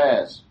what it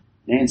says.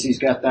 Nancy's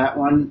got that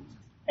one.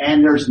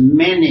 And there's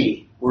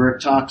many where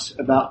it talks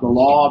about the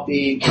law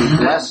being a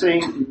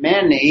blessing.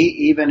 Many,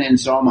 even in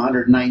Psalm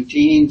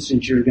 119.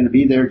 Since you're going to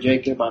be there,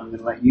 Jacob, I'm going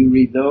to let you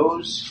read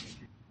those.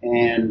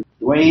 And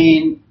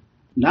Dwayne,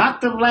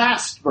 not the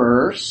last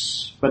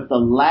verse, but the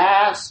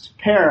last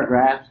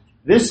paragraph.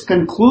 This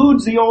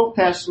concludes the Old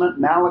Testament,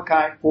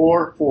 Malachi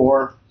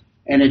 4:4,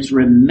 and it's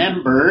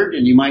remembered,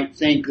 and you might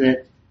think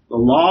that the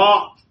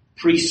law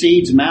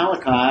precedes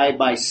Malachi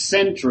by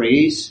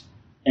centuries,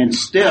 and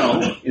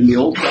still, in the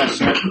Old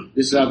Testament,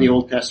 this is how the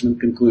Old Testament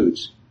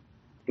concludes.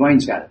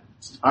 Dwayne's got it.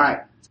 All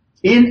right.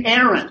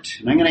 Inerrant.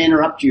 And I'm going to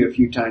interrupt you a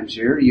few times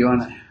here. You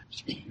want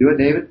to do it,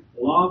 David?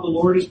 The law of the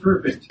Lord is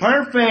perfect.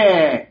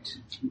 Perfect.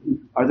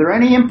 Are there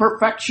any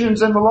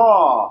imperfections in the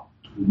law?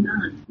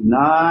 None.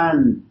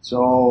 None.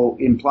 So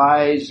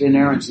implies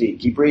inerrancy.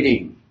 Keep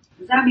reading.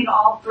 Does that mean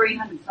all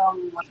 300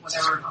 some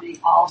whatever?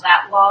 All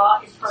that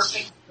law is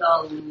perfect?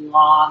 The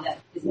law that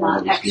is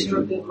not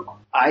extra biblical?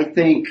 I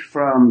think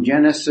from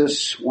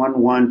Genesis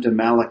 1:1 to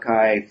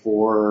Malachi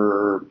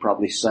 4,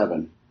 probably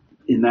 7,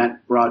 in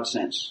that broad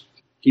sense.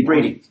 Keep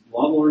reading. The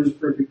law of the Lord is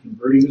perfect,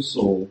 converting the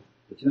soul.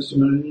 The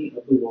testimony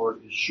of the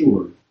Lord is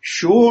sure.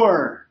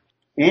 Sure.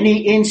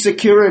 Any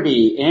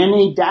insecurity,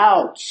 any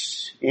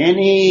doubts,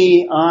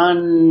 any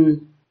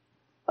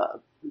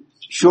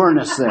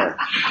sureness there.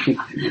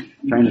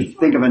 Trying to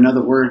think of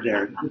another word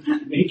there.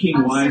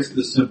 Making wise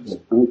the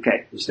simple.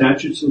 Okay. The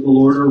statutes of the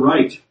Lord are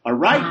right. All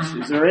right.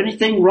 Is there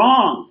anything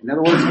wrong? In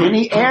other words,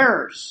 any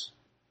errors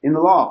in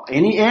the law?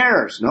 Any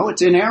errors? No,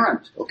 it's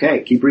inerrant.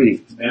 Okay, keep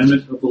reading. The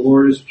commandment of the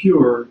Lord is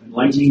pure,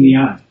 enlightening the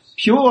eyes.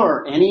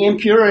 Pure. Any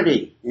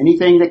impurity.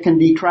 Anything that can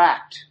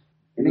detract.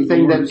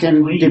 Anything that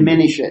can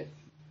diminish it.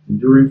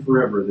 Enduring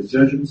forever. The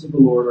judgments of the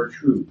Lord are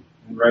true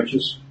and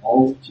righteous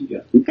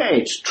altogether.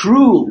 Okay, it's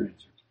true.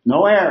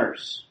 No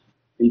errors.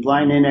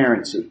 Implying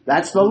inerrancy.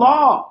 That's the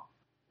law.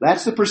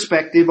 That's the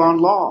perspective on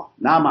law.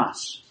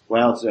 Namas.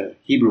 Well, it's a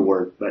Hebrew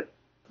word, but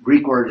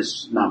Greek word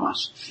is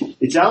namas.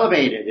 It's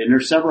elevated, and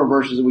there's several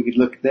verses that we could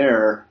look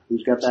there.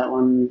 Who's got that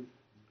one?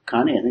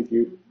 Connie, I think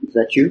is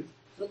that you?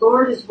 The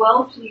Lord is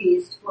well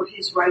pleased for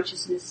his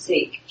righteousness'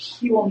 sake.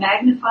 He will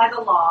magnify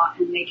the law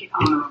and make it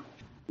honorable.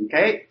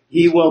 Okay?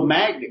 He will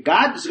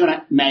God's going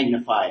to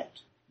magnify it.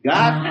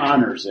 God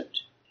honors it.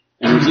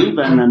 And there's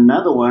even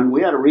another one.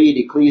 We ought to read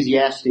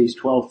Ecclesiastes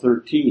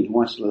 12:13.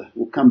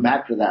 We'll come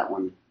back to that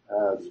one.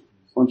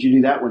 Once you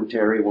do that one,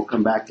 Terry, we'll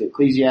come back to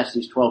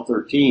Ecclesiastes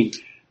 12:13,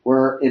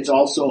 where it's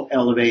also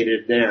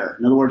elevated there.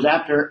 In other words,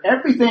 after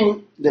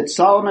everything that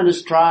Solomon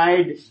has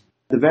tried,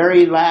 the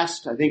very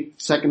last, I think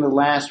second to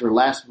last or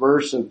last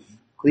verse of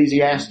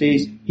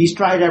Ecclesiastes, he's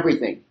tried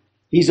everything.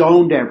 He's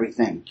owned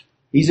everything.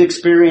 He's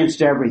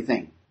experienced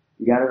everything.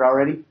 You got it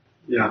already?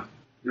 Yeah.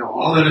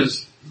 All that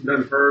has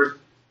been heard.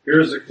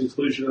 Here's the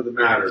conclusion of the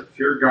matter.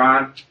 Fear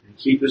God and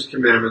keep his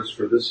commandments,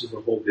 for this is the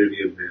whole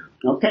duty of man.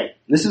 Okay,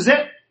 this is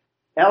it.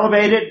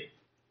 Elevated,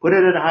 put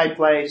it at a high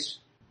place.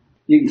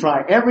 You can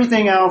try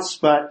everything else,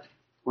 but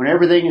when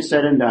everything is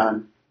said and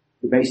done,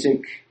 the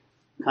basic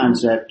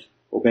concept,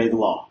 obey the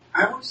law.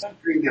 I always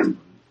have to remember,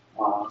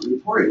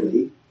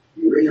 reportedly,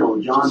 the original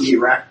John D.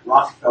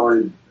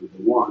 Rockefeller, the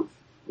one,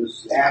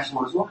 was asked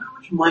once, well, how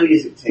much money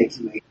does it take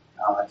to make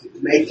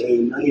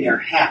a millionaire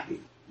happy?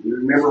 You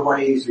remember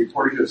what he's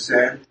reported to have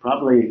said?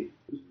 Probably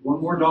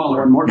 $1 more.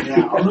 one more.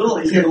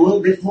 Yeah, he said a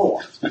little bit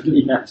more.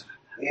 Yeah.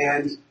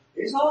 And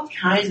there's all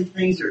kinds of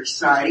things that are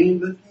exciting,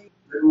 but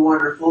they're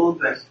wonderful,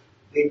 but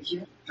they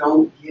just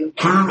don't give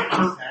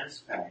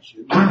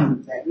satisfaction.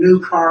 That new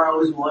car I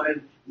always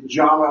wanted, the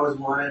job I always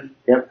wanted,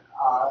 Yep.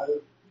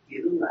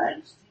 give them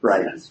that.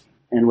 Right.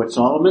 And what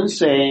Solomon's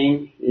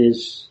saying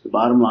is, the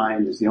bottom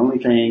line is the only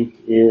thing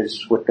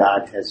is what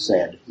God has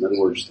said. In other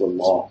words, the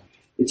law.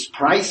 It's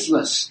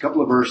priceless.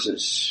 Couple of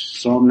verses.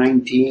 Psalm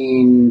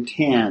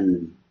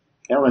 19:10.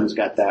 Ellen's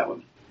got that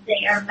one.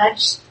 They are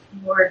much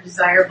more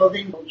desirable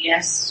than gold,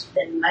 yes,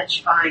 than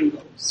much fine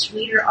gold.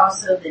 Sweeter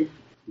also than...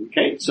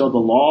 Okay, so the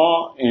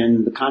law,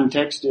 and the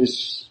context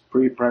is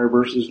prior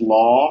verses,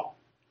 law,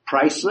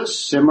 priceless,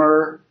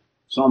 similar,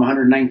 Psalm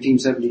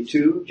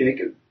 119:72,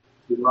 Jacob.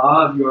 The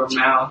law of your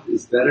mouth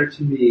is better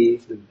to me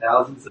than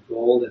thousands of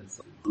gold and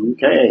silver.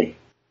 Okay,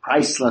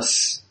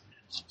 priceless.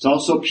 It's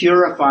also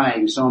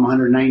purifying, Psalm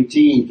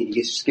 119. Can you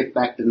just skip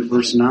back to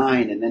verse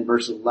 9 and then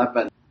verse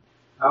 11?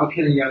 How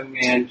can a young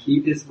man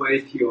keep his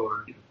way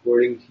pure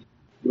according to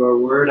your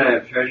word I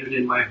have treasured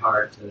in my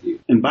heart?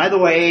 And by the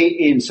way,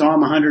 in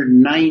Psalm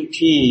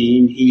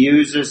 119, he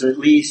uses at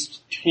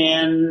least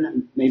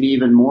 10, maybe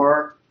even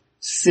more,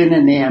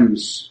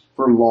 synonyms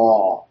for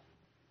law.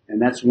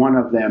 And that's one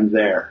of them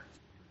there.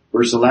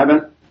 Verse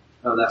 11.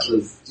 Oh, that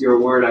was your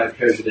word I have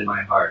treasured in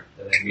my heart,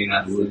 that I may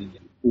not sin again.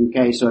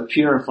 Okay, so it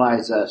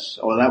purifies us.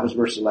 Oh, that was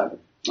verse 11.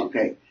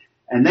 Okay.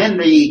 And then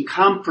the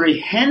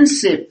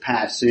comprehensive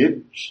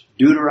passage,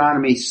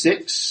 Deuteronomy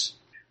 6,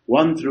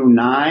 1 through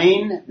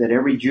 9, that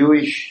every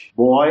Jewish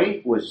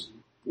boy was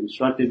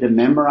instructed to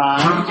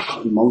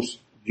memorize. Most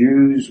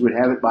Jews would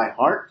have it by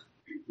heart.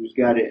 Who's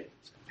got it?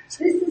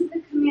 This is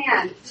the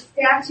command, the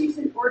statutes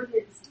and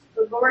ordinances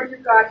the Lord your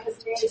God has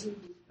made you.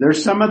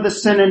 There's some of the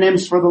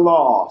synonyms for the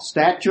law.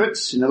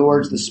 Statutes, in other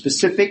words, the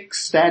specific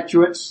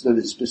statutes,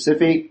 the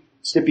specific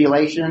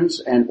stipulations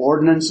and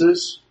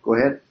ordinances. Go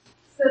ahead.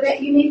 So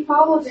that you may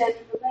follow them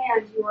in the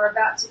land you are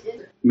about to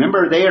enter.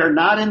 Remember, they are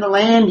not in the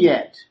land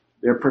yet.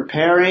 They're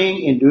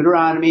preparing, in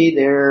Deuteronomy,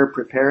 they're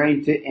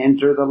preparing to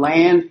enter the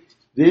land.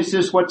 This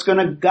is what's going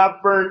to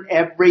govern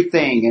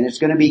everything, and it's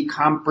going to be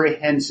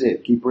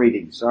comprehensive. Keep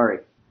reading, sorry.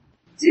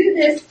 Do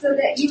this so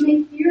that you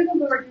may fear the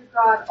Lord your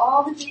God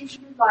all the days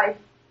of your life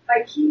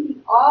by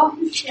keeping all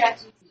his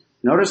statutes.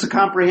 Notice the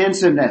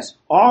comprehensiveness.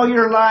 All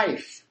your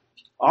life,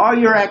 all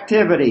your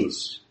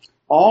activities,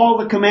 all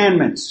the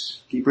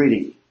commandments. Keep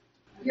reading.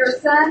 Your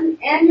son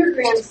and your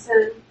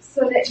grandson,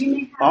 so that you may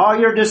have all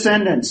your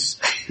descendants.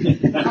 so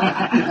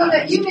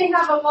that you may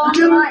have a long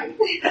life.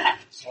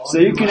 So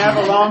you can have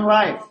a long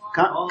life.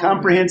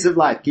 Comprehensive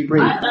life. Keep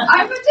reading.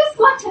 I would just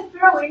like to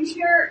throw in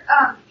here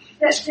that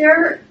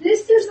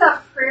this is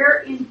a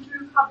prayer in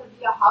Hebrew called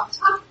the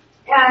V'ahavta,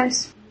 and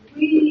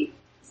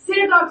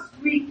synagogues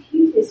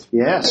repeat this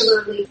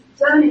regularly. It's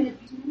done in a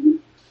tune,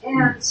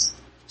 and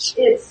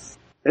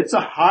it's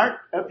the heart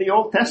of the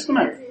Old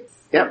Testament.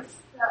 Yep.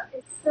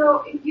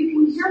 So if you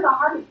can hear the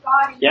heart of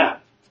God, and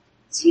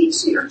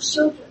teach your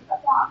children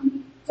about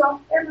me.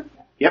 Don't ever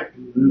forget. Yep.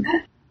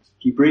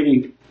 Keep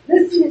reading.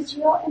 Listen,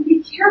 Israel, and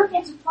be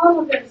careful to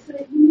follow them so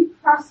that you may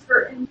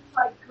prosper and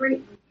multiply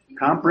greatly.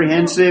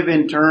 Comprehensive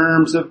in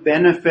terms of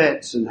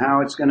benefits and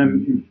how it's going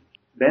to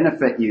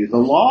benefit you. The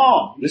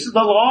law. This is the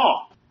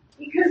law.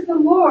 Because the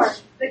Lord,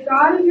 the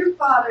God of your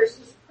fathers,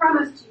 has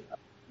promised you.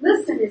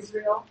 Listen,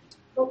 Israel,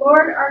 the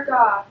Lord our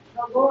God,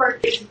 the Lord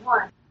is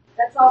one.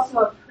 That's also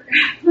a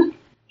prayer.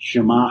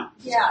 Shema.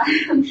 Yeah.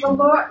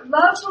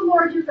 Love the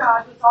Lord your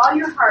God with all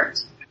your heart,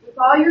 with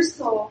all your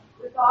soul,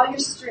 with all your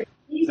strength.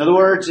 In other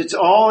words, it's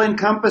all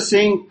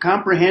encompassing,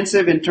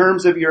 comprehensive in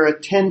terms of your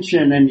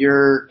attention and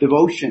your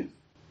devotion.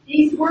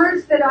 These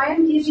words that I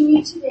am giving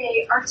you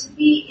today are to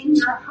be in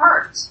your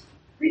heart.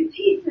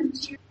 Repeat them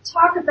to you.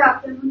 Talk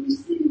about them when you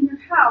sit in your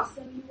house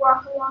and you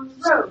walk along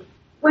the road,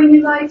 when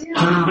you lie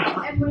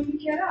down and when you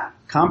get up.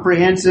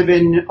 Comprehensive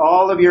in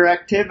all of your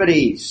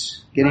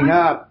activities. Getting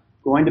up,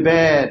 going to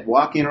bed,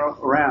 walking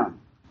around.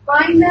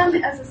 Bind them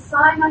as a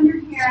sign on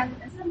your hand,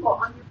 a symbol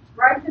on your,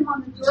 write them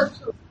on the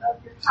doorpost of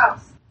your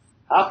house.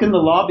 How can the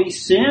law be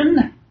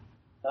sin?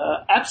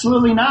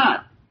 Absolutely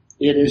not.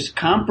 It is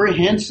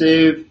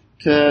comprehensive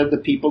to the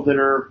people that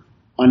are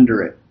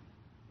under it.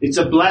 It's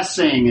a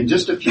blessing. And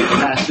just a few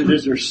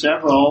passages, there's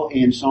several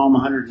in Psalm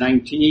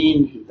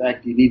 119. In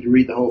fact, you need to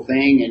read the whole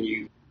thing and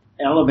you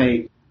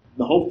elevate.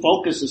 The whole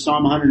focus of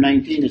Psalm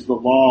 119 is the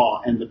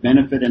law and the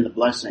benefit and the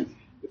blessing.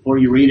 Before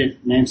you read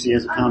it, Nancy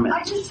has a comment.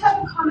 I just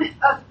have a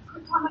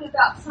quick comment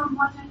about Psalm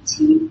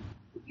 119.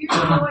 Years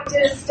ago I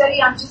did a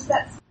study on just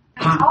that.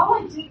 And all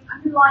I did was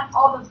underline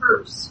all the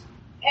verse.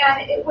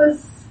 And it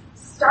was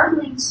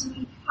startling to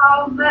me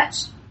how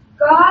much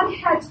God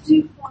had to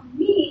do for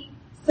me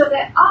so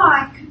that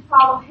I could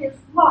follow his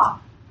law.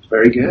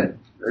 Very good.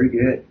 Very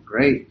good.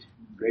 Great.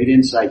 Great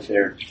insight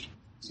there.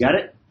 You got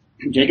it?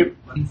 Jacob?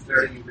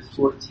 Starting in verse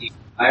 14.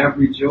 I have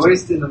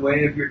rejoiced in the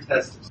way of your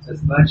testimony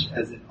as much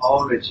as in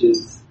all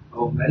riches. I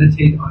will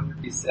meditate on your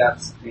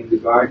precepts and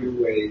regard your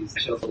ways. I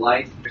shall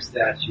delight in your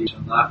statutes. I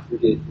shall not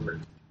forget your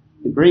words.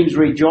 It brings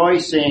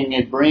rejoicing.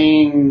 It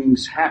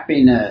brings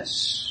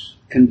happiness,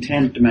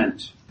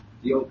 contentment.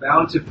 Deal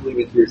bountifully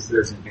with your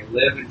servant. May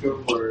live in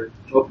your word.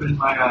 Open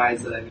my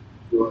eyes that I may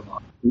do your law.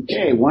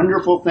 Okay,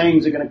 wonderful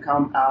things are going to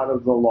come out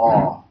of the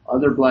law.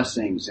 Other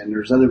blessings, and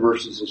there's other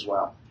verses as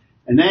well.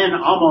 And then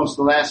almost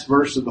the last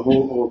verse of the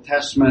whole Old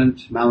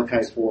Testament, Malachi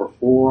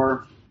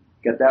 4:4.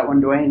 Got that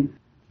one, Dwayne?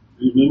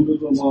 Remember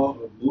the law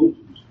of Moses,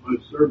 my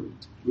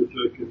servant, which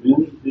I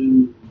commanded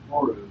him in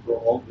Horeb for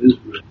all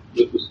Israel,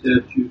 with the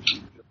statutes.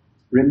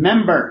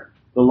 Remember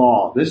the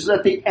law. This is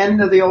at the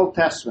end of the Old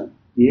Testament,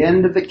 the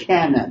end of the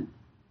canon.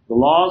 The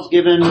laws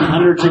given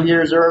hundreds of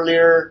years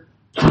earlier,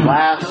 the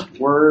last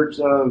words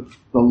of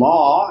the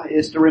law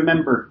is to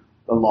remember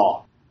the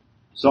law.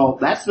 So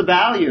that's the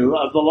value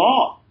of the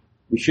law.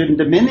 We shouldn't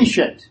diminish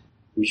it.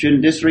 We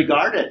shouldn't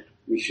disregard it.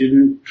 We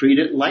shouldn't treat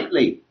it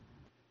lightly.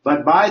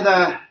 But by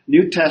the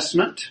New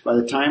Testament, by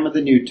the time of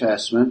the New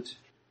Testament,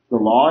 the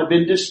law had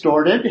been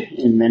distorted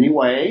in many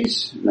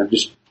ways. And I've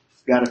just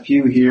got a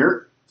few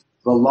here.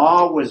 The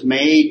law was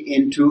made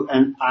into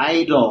an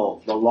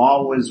idol. The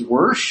law was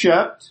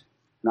worshipped,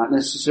 not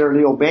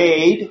necessarily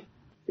obeyed.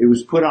 It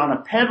was put on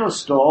a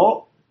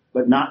pedestal,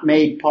 but not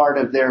made part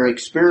of their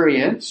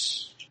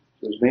experience.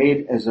 It was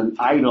made as an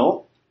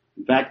idol.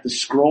 In fact, the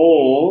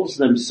scrolls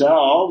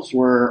themselves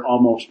were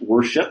almost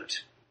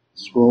worshipped.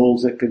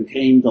 Scrolls that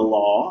contained the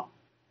law.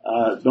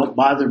 Don't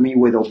bother me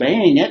with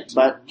obeying it,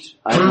 but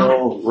I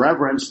will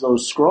reverence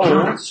those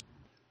scrolls.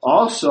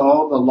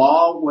 Also, the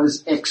law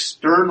was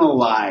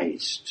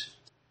externalized.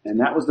 And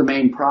that was the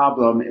main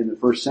problem in the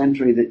first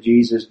century that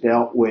Jesus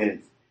dealt with.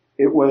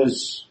 it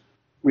was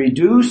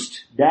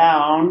reduced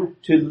down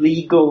to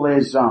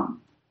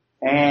legalism.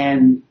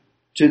 And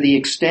to the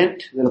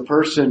extent that a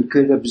person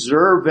could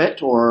observe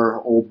it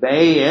or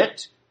obey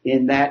it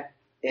in that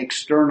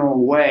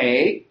external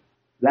way,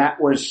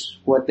 that was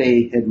what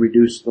they had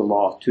reduced the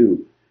law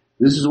to.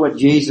 This is what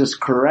Jesus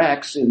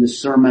corrects in the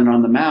Sermon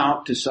on the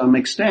Mount to some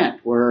extent,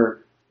 where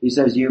he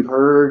says, you've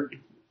heard,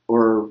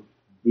 or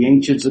the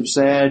ancients have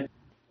said,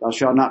 thou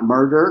shalt not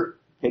murder,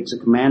 takes a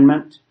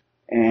commandment.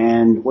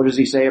 And what does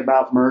he say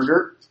about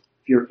murder?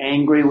 If you're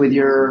angry with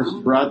your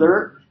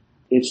brother,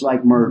 it's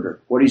like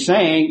murder. What he's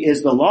saying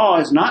is the law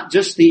is not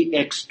just the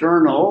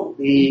external,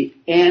 the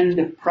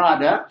end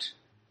product,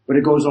 but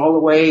it goes all the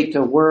way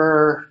to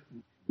where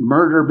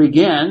murder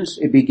begins.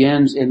 It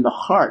begins in the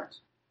heart.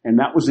 And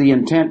that was the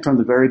intent from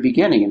the very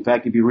beginning. In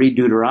fact, if you read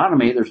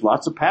Deuteronomy, there's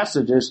lots of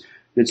passages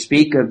that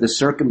speak of the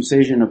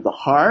circumcision of the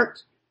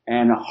heart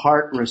and a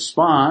heart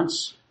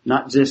response,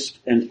 not just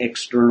an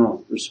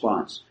external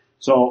response.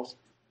 So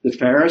the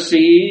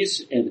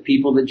Pharisees and the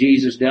people that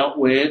Jesus dealt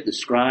with, the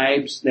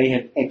scribes, they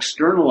had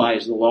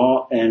externalized the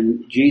law,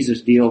 and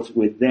Jesus deals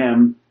with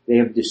them. They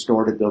have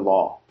distorted the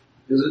law.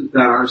 Isn't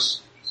that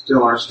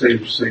still our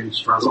same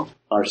struggle?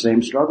 Our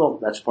same struggle.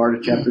 That's part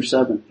of chapter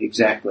 7.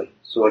 Exactly.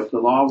 So if the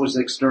law was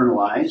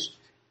externalized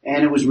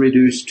and it was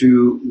reduced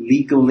to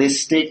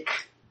legalistic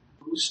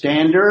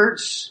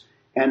standards,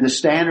 and the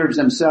standards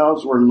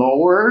themselves were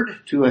lowered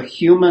to a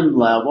human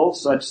level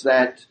such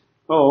that,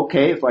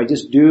 if I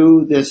just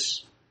do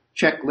this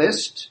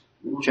checklist,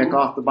 check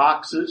off the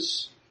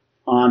boxes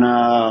on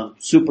a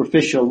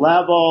superficial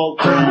level,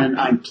 then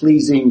I'm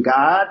pleasing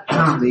God.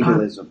 That's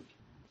legalism.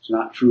 It's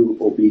not true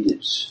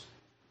obedience.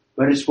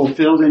 But it's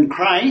fulfilled in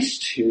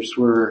Christ. Here's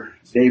where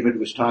David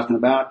was talking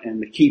about,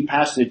 and the key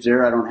passage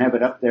there, I don't have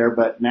it up there,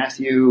 but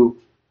Matthew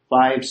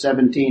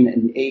 5:17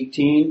 and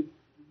 18.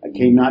 I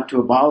came not to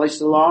abolish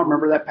the law,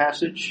 remember that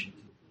passage?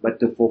 But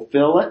to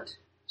fulfill it.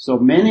 So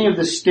many of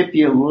the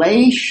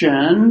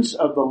stipulations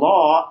of the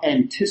law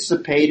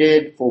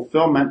anticipated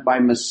fulfillment by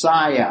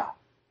Messiah,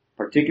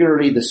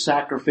 particularly the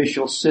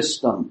sacrificial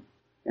system.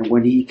 And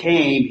when he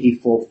came, he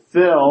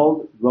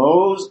fulfilled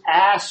those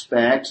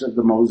aspects of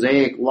the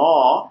Mosaic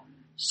law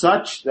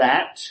such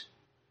that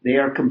they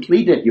are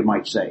completed, you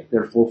might say.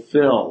 They're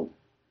fulfilled.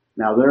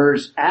 Now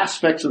there's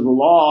aspects of the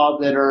law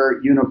that are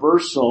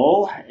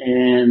universal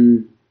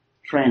and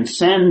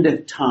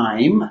transcend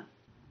time.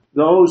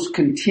 Those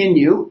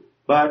continue,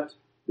 but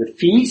the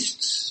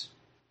feasts,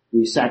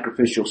 the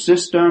sacrificial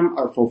system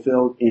are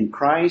fulfilled in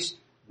Christ.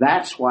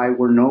 That's why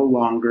we're no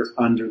longer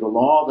under the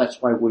law.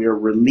 That's why we are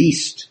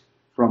released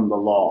from the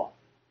law,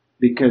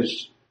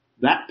 because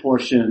that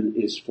portion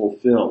is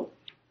fulfilled.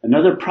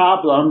 Another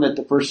problem that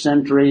the first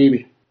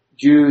century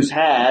Jews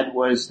had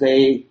was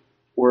they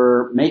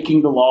were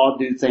making the law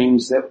do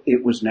things that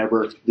it was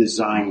never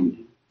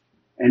designed.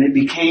 And it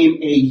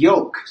became a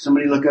yoke.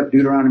 Somebody look up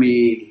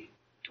Deuteronomy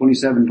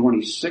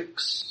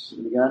 27:26.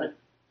 Somebody got it?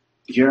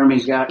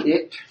 Jeremy's got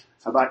it.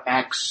 How about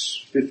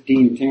Acts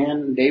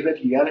 15:10? David,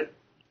 you got it?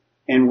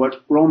 And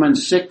what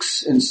Romans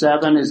 6 and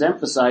 7 is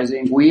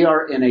emphasizing, we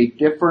are in a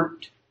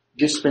different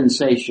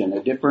dispensation,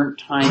 a different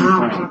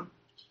time frame.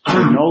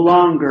 We're no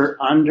longer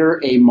under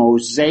a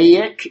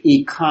Mosaic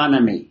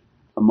economy,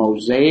 a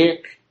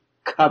Mosaic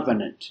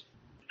covenant.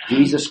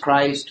 Jesus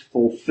Christ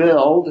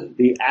fulfilled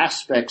the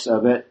aspects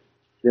of it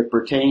that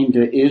pertain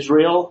to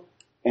Israel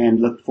and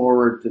look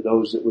forward to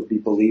those that would be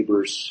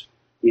believers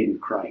in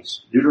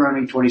Christ.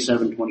 Deuteronomy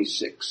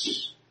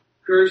 27:26.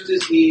 Cursed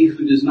is he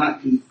who does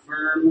not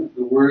confirm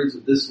the words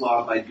of this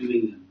law by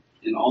doing them,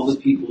 and all the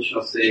people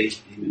shall say,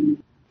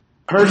 Amen.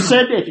 Cursed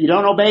if you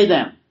don't obey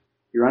them.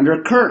 You're under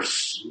a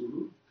curse.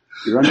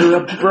 You're under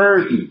a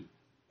burden.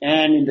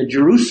 And in the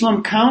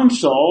Jerusalem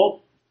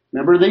Council,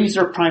 remember these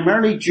are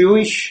primarily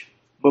Jewish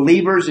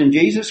believers in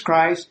Jesus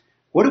Christ.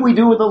 What do we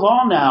do with the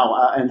law now?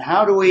 And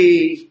how do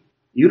we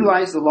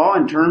utilize the law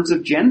in terms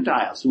of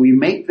Gentiles? Do we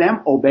make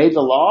them obey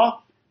the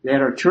law? They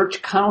had a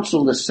church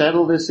council to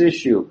settle this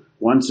issue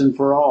once and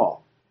for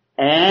all.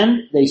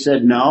 And they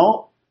said,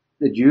 no,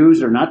 the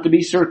Jews are not to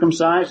be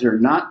circumcised. They're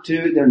not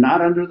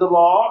under the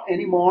law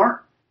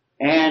anymore.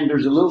 And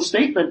there's a little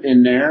statement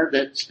in there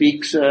that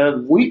speaks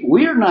of,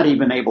 we are not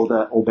even able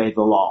to obey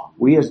the law.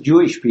 We as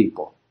Jewish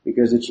people,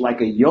 because it's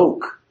like a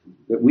yoke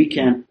that we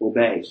can't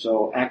obey.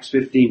 So Acts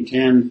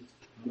 15:10.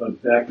 I'm going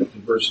to back up to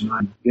verse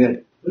 9.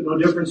 Good. But no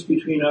difference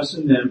between us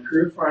and them,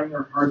 purifying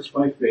our hearts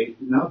by faith.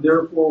 Now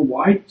therefore,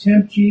 why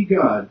tempt ye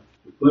God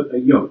to put a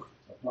yoke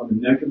upon the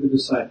neck of the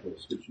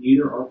disciples, which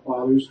neither our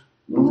fathers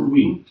nor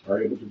we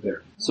are able to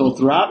bear? So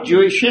throughout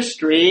Jewish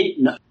history,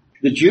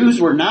 the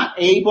Jews were not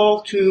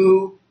able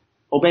to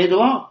obey the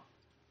law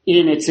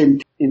in its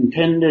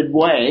intended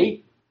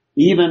way,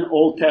 even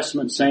Old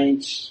Testament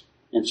saints,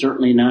 and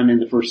certainly none in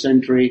the first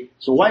century.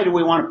 So why do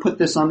we want to put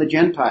this on the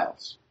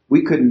Gentiles?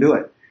 We couldn't do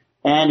it.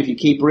 And if you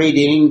keep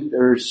reading,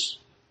 there's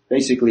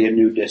basically a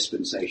new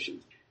dispensation.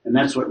 And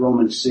that's what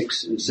Romans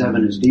 6 and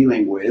 7 is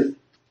dealing with.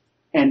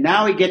 And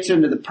now he gets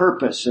into the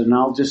purpose, and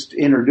I'll just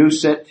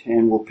introduce it,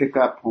 and we'll pick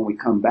up when we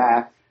come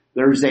back.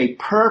 There's a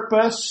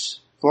purpose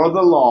for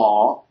the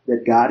law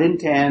that God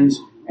intends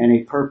and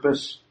a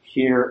purpose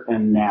here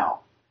and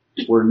now.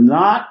 We're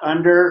not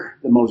under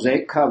the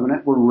Mosaic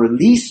covenant. We're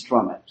released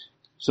from it.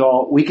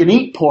 So we can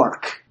eat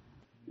pork.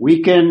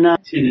 We can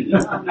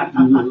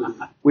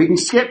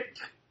skip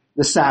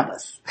the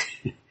Sabbath.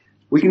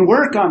 We can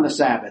work on the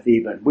Sabbath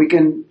even.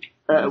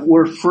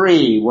 We're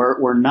free.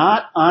 We're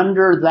not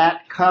under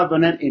that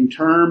covenant in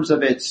terms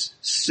of its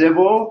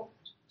civil,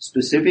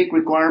 specific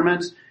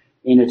requirements,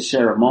 in its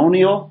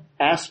ceremonial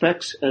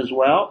aspects as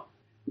well.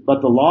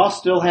 But the law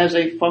still has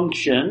a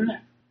function.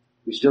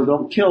 We still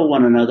don't kill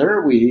one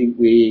another.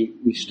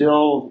 We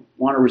still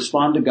want to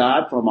respond to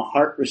God from a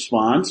heart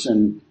response,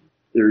 and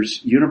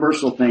there's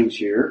universal things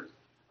here.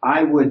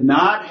 I would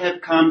not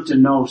have come to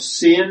know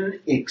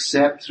sin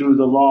except through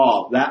the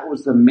law. That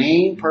was the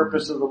main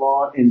purpose of the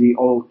law in the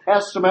Old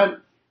Testament,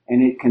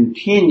 and it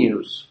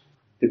continues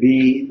to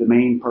be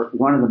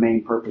one of the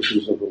main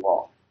purposes of the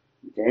law.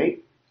 Okay?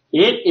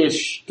 It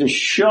is to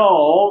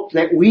show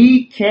that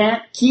we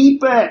can't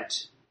keep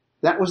it.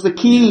 That was the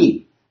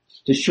key.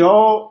 To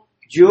show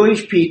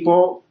Jewish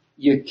people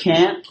you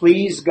can't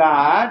please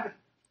God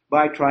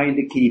by trying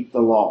to keep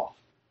the law.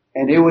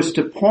 And it was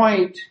to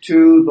point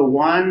to the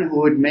one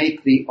who would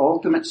make the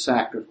ultimate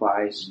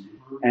sacrifice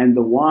and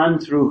the one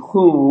through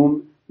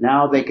whom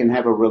now they can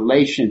have a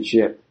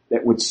relationship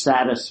that would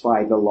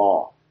satisfy the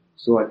law.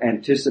 So it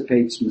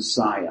anticipates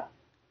Messiah.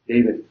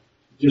 David.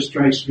 It just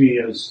strikes me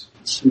as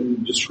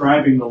in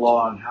describing the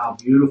law and how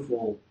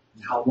beautiful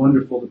and how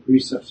wonderful the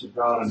precepts of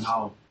God and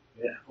how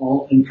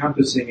all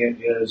encompassing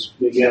it is,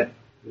 but yet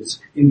it's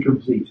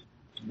incomplete.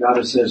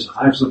 God says,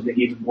 I have something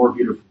even more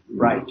beautiful.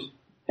 Right.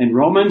 And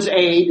Romans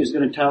 8 is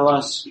going to tell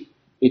us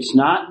it's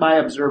not by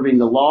observing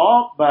the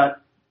law,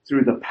 but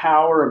through the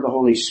power of the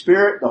Holy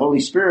Spirit. The Holy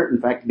Spirit,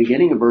 in fact, the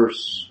beginning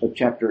of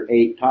chapter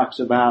 8 talks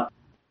about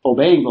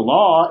obeying the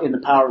law in the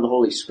power of the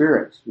Holy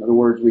Spirit. In other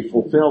words, we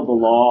fulfill the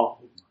law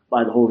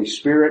by the Holy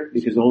Spirit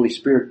because the Holy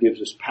Spirit gives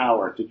us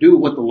power to do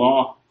what the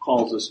law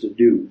calls us to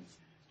do.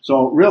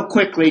 So real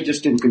quickly,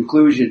 just in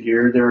conclusion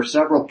here, there are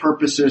several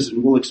purposes,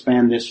 and we'll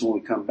expand this when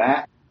we come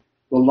back.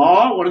 The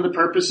law, one of the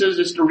purposes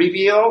is to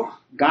reveal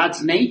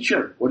God's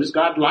nature. What is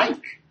God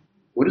like?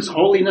 What does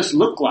holiness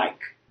look like?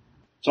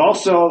 It's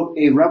also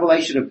a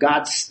revelation of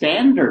God's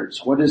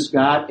standards. What does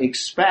God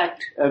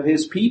expect of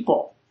His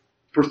people?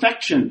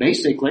 Perfection,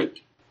 basically.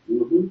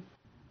 Mm-hmm.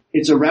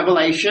 It's a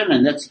revelation,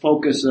 and that's the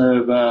focus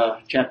of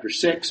chapter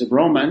 6 of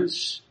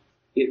Romans.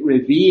 It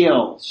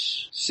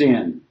reveals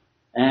sin.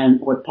 And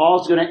what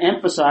Paul's going to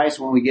emphasize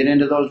when we get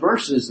into those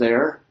verses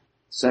there,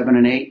 7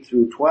 and 8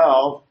 through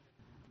 12,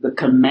 the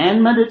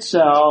commandment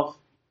itself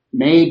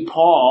made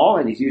Paul,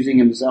 and he's using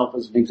himself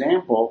as an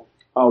example,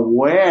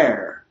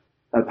 aware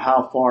of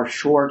how far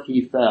short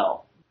he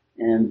fell.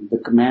 And the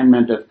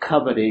commandment of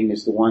coveting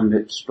is the one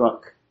that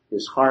struck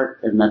his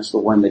heart, and that's the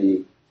one that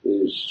he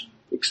is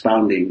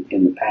expounding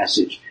in the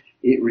passage.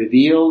 It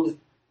revealed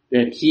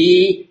that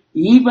he,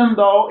 even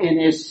though in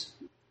his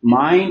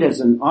mind as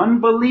an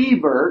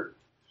unbeliever,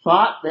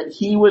 thought that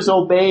he was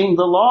obeying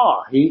the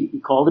law.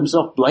 He called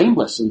himself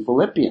blameless in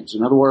Philippians.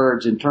 In other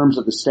words, in terms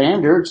of the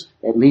standards,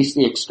 at least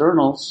the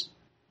externals,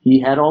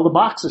 he had all the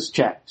boxes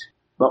checked.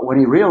 But when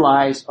he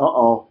realized,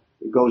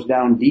 it goes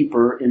down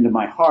deeper into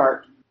my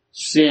heart,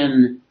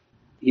 sin,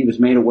 he was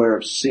made aware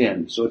of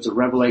sin. So it's a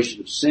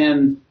revelation of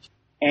sin.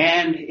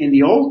 And in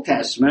the Old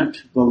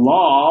Testament, the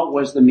law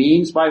was the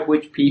means by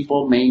which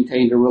people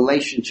maintained a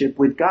relationship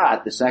with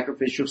God, the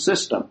sacrificial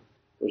system.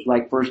 It was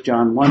like 1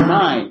 John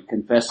 1:9,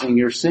 confessing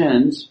your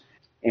sins,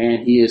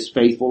 and He is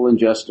faithful and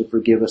just to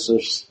forgive us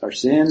our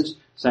sins.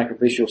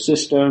 Sacrificial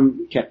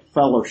system kept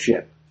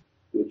fellowship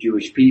with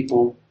Jewish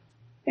people.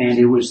 And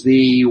it was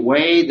the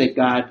way that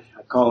God,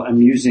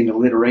 I'm using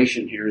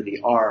alliteration here,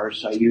 the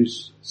R's. I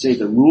say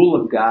the rule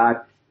of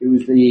God. It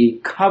was the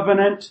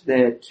covenant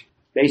that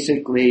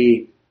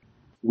basically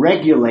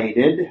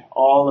regulated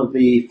all of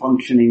the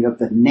functioning of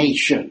the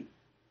nation.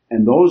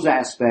 And those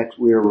aspects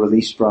we are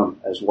released from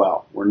as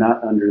well. We're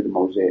not under the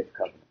Mosaic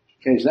covenant.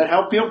 Okay, does that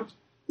help you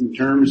in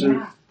terms of...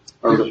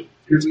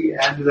 Could we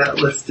add to that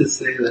list to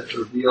say that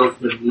reveals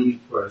the need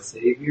for a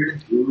Savior?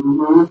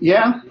 Mm-hmm.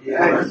 Yeah.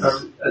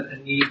 A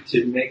need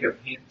to make a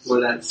payment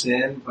for that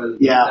sin by the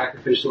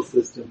sacrificial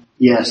system.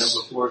 Yes.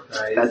 Before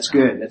Christ. That's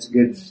good. That's a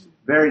good.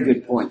 Very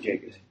good point,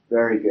 Jacob.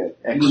 Very good.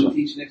 Excellent. You want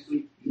to teach next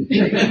week?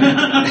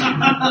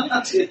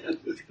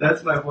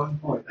 That's my one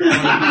point.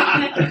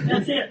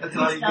 That's it. That's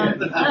all you get.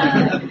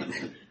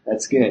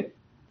 That's good.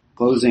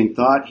 Closing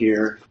thought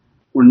here.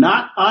 We're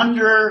not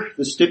under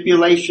the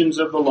stipulations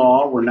of the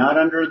law. We're not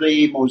under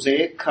the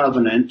Mosaic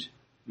covenant,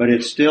 but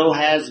it still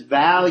has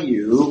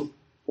value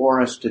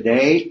for us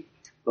today.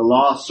 The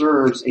law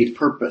serves a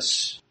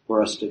purpose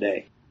for us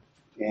today,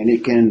 and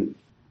it can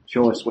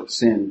show us what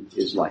sin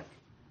is like.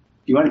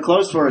 You want to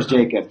close for us,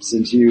 Jacob,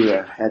 since you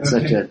had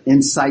such an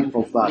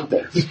insightful thought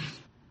there.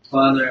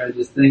 Father, I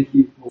just thank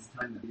you for this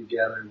time that we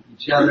gather with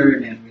each other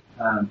and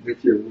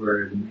with your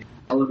word. And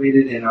elevate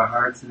it in our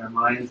hearts and our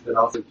minds, but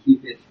also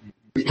keep it in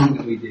everything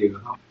that we do.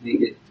 Help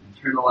make it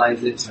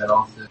internalize it, but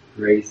also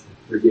grace and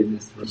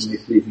forgiveness for me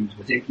pleasing.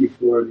 Thank you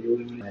for the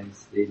illumination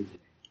day to day.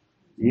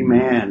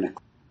 Amen.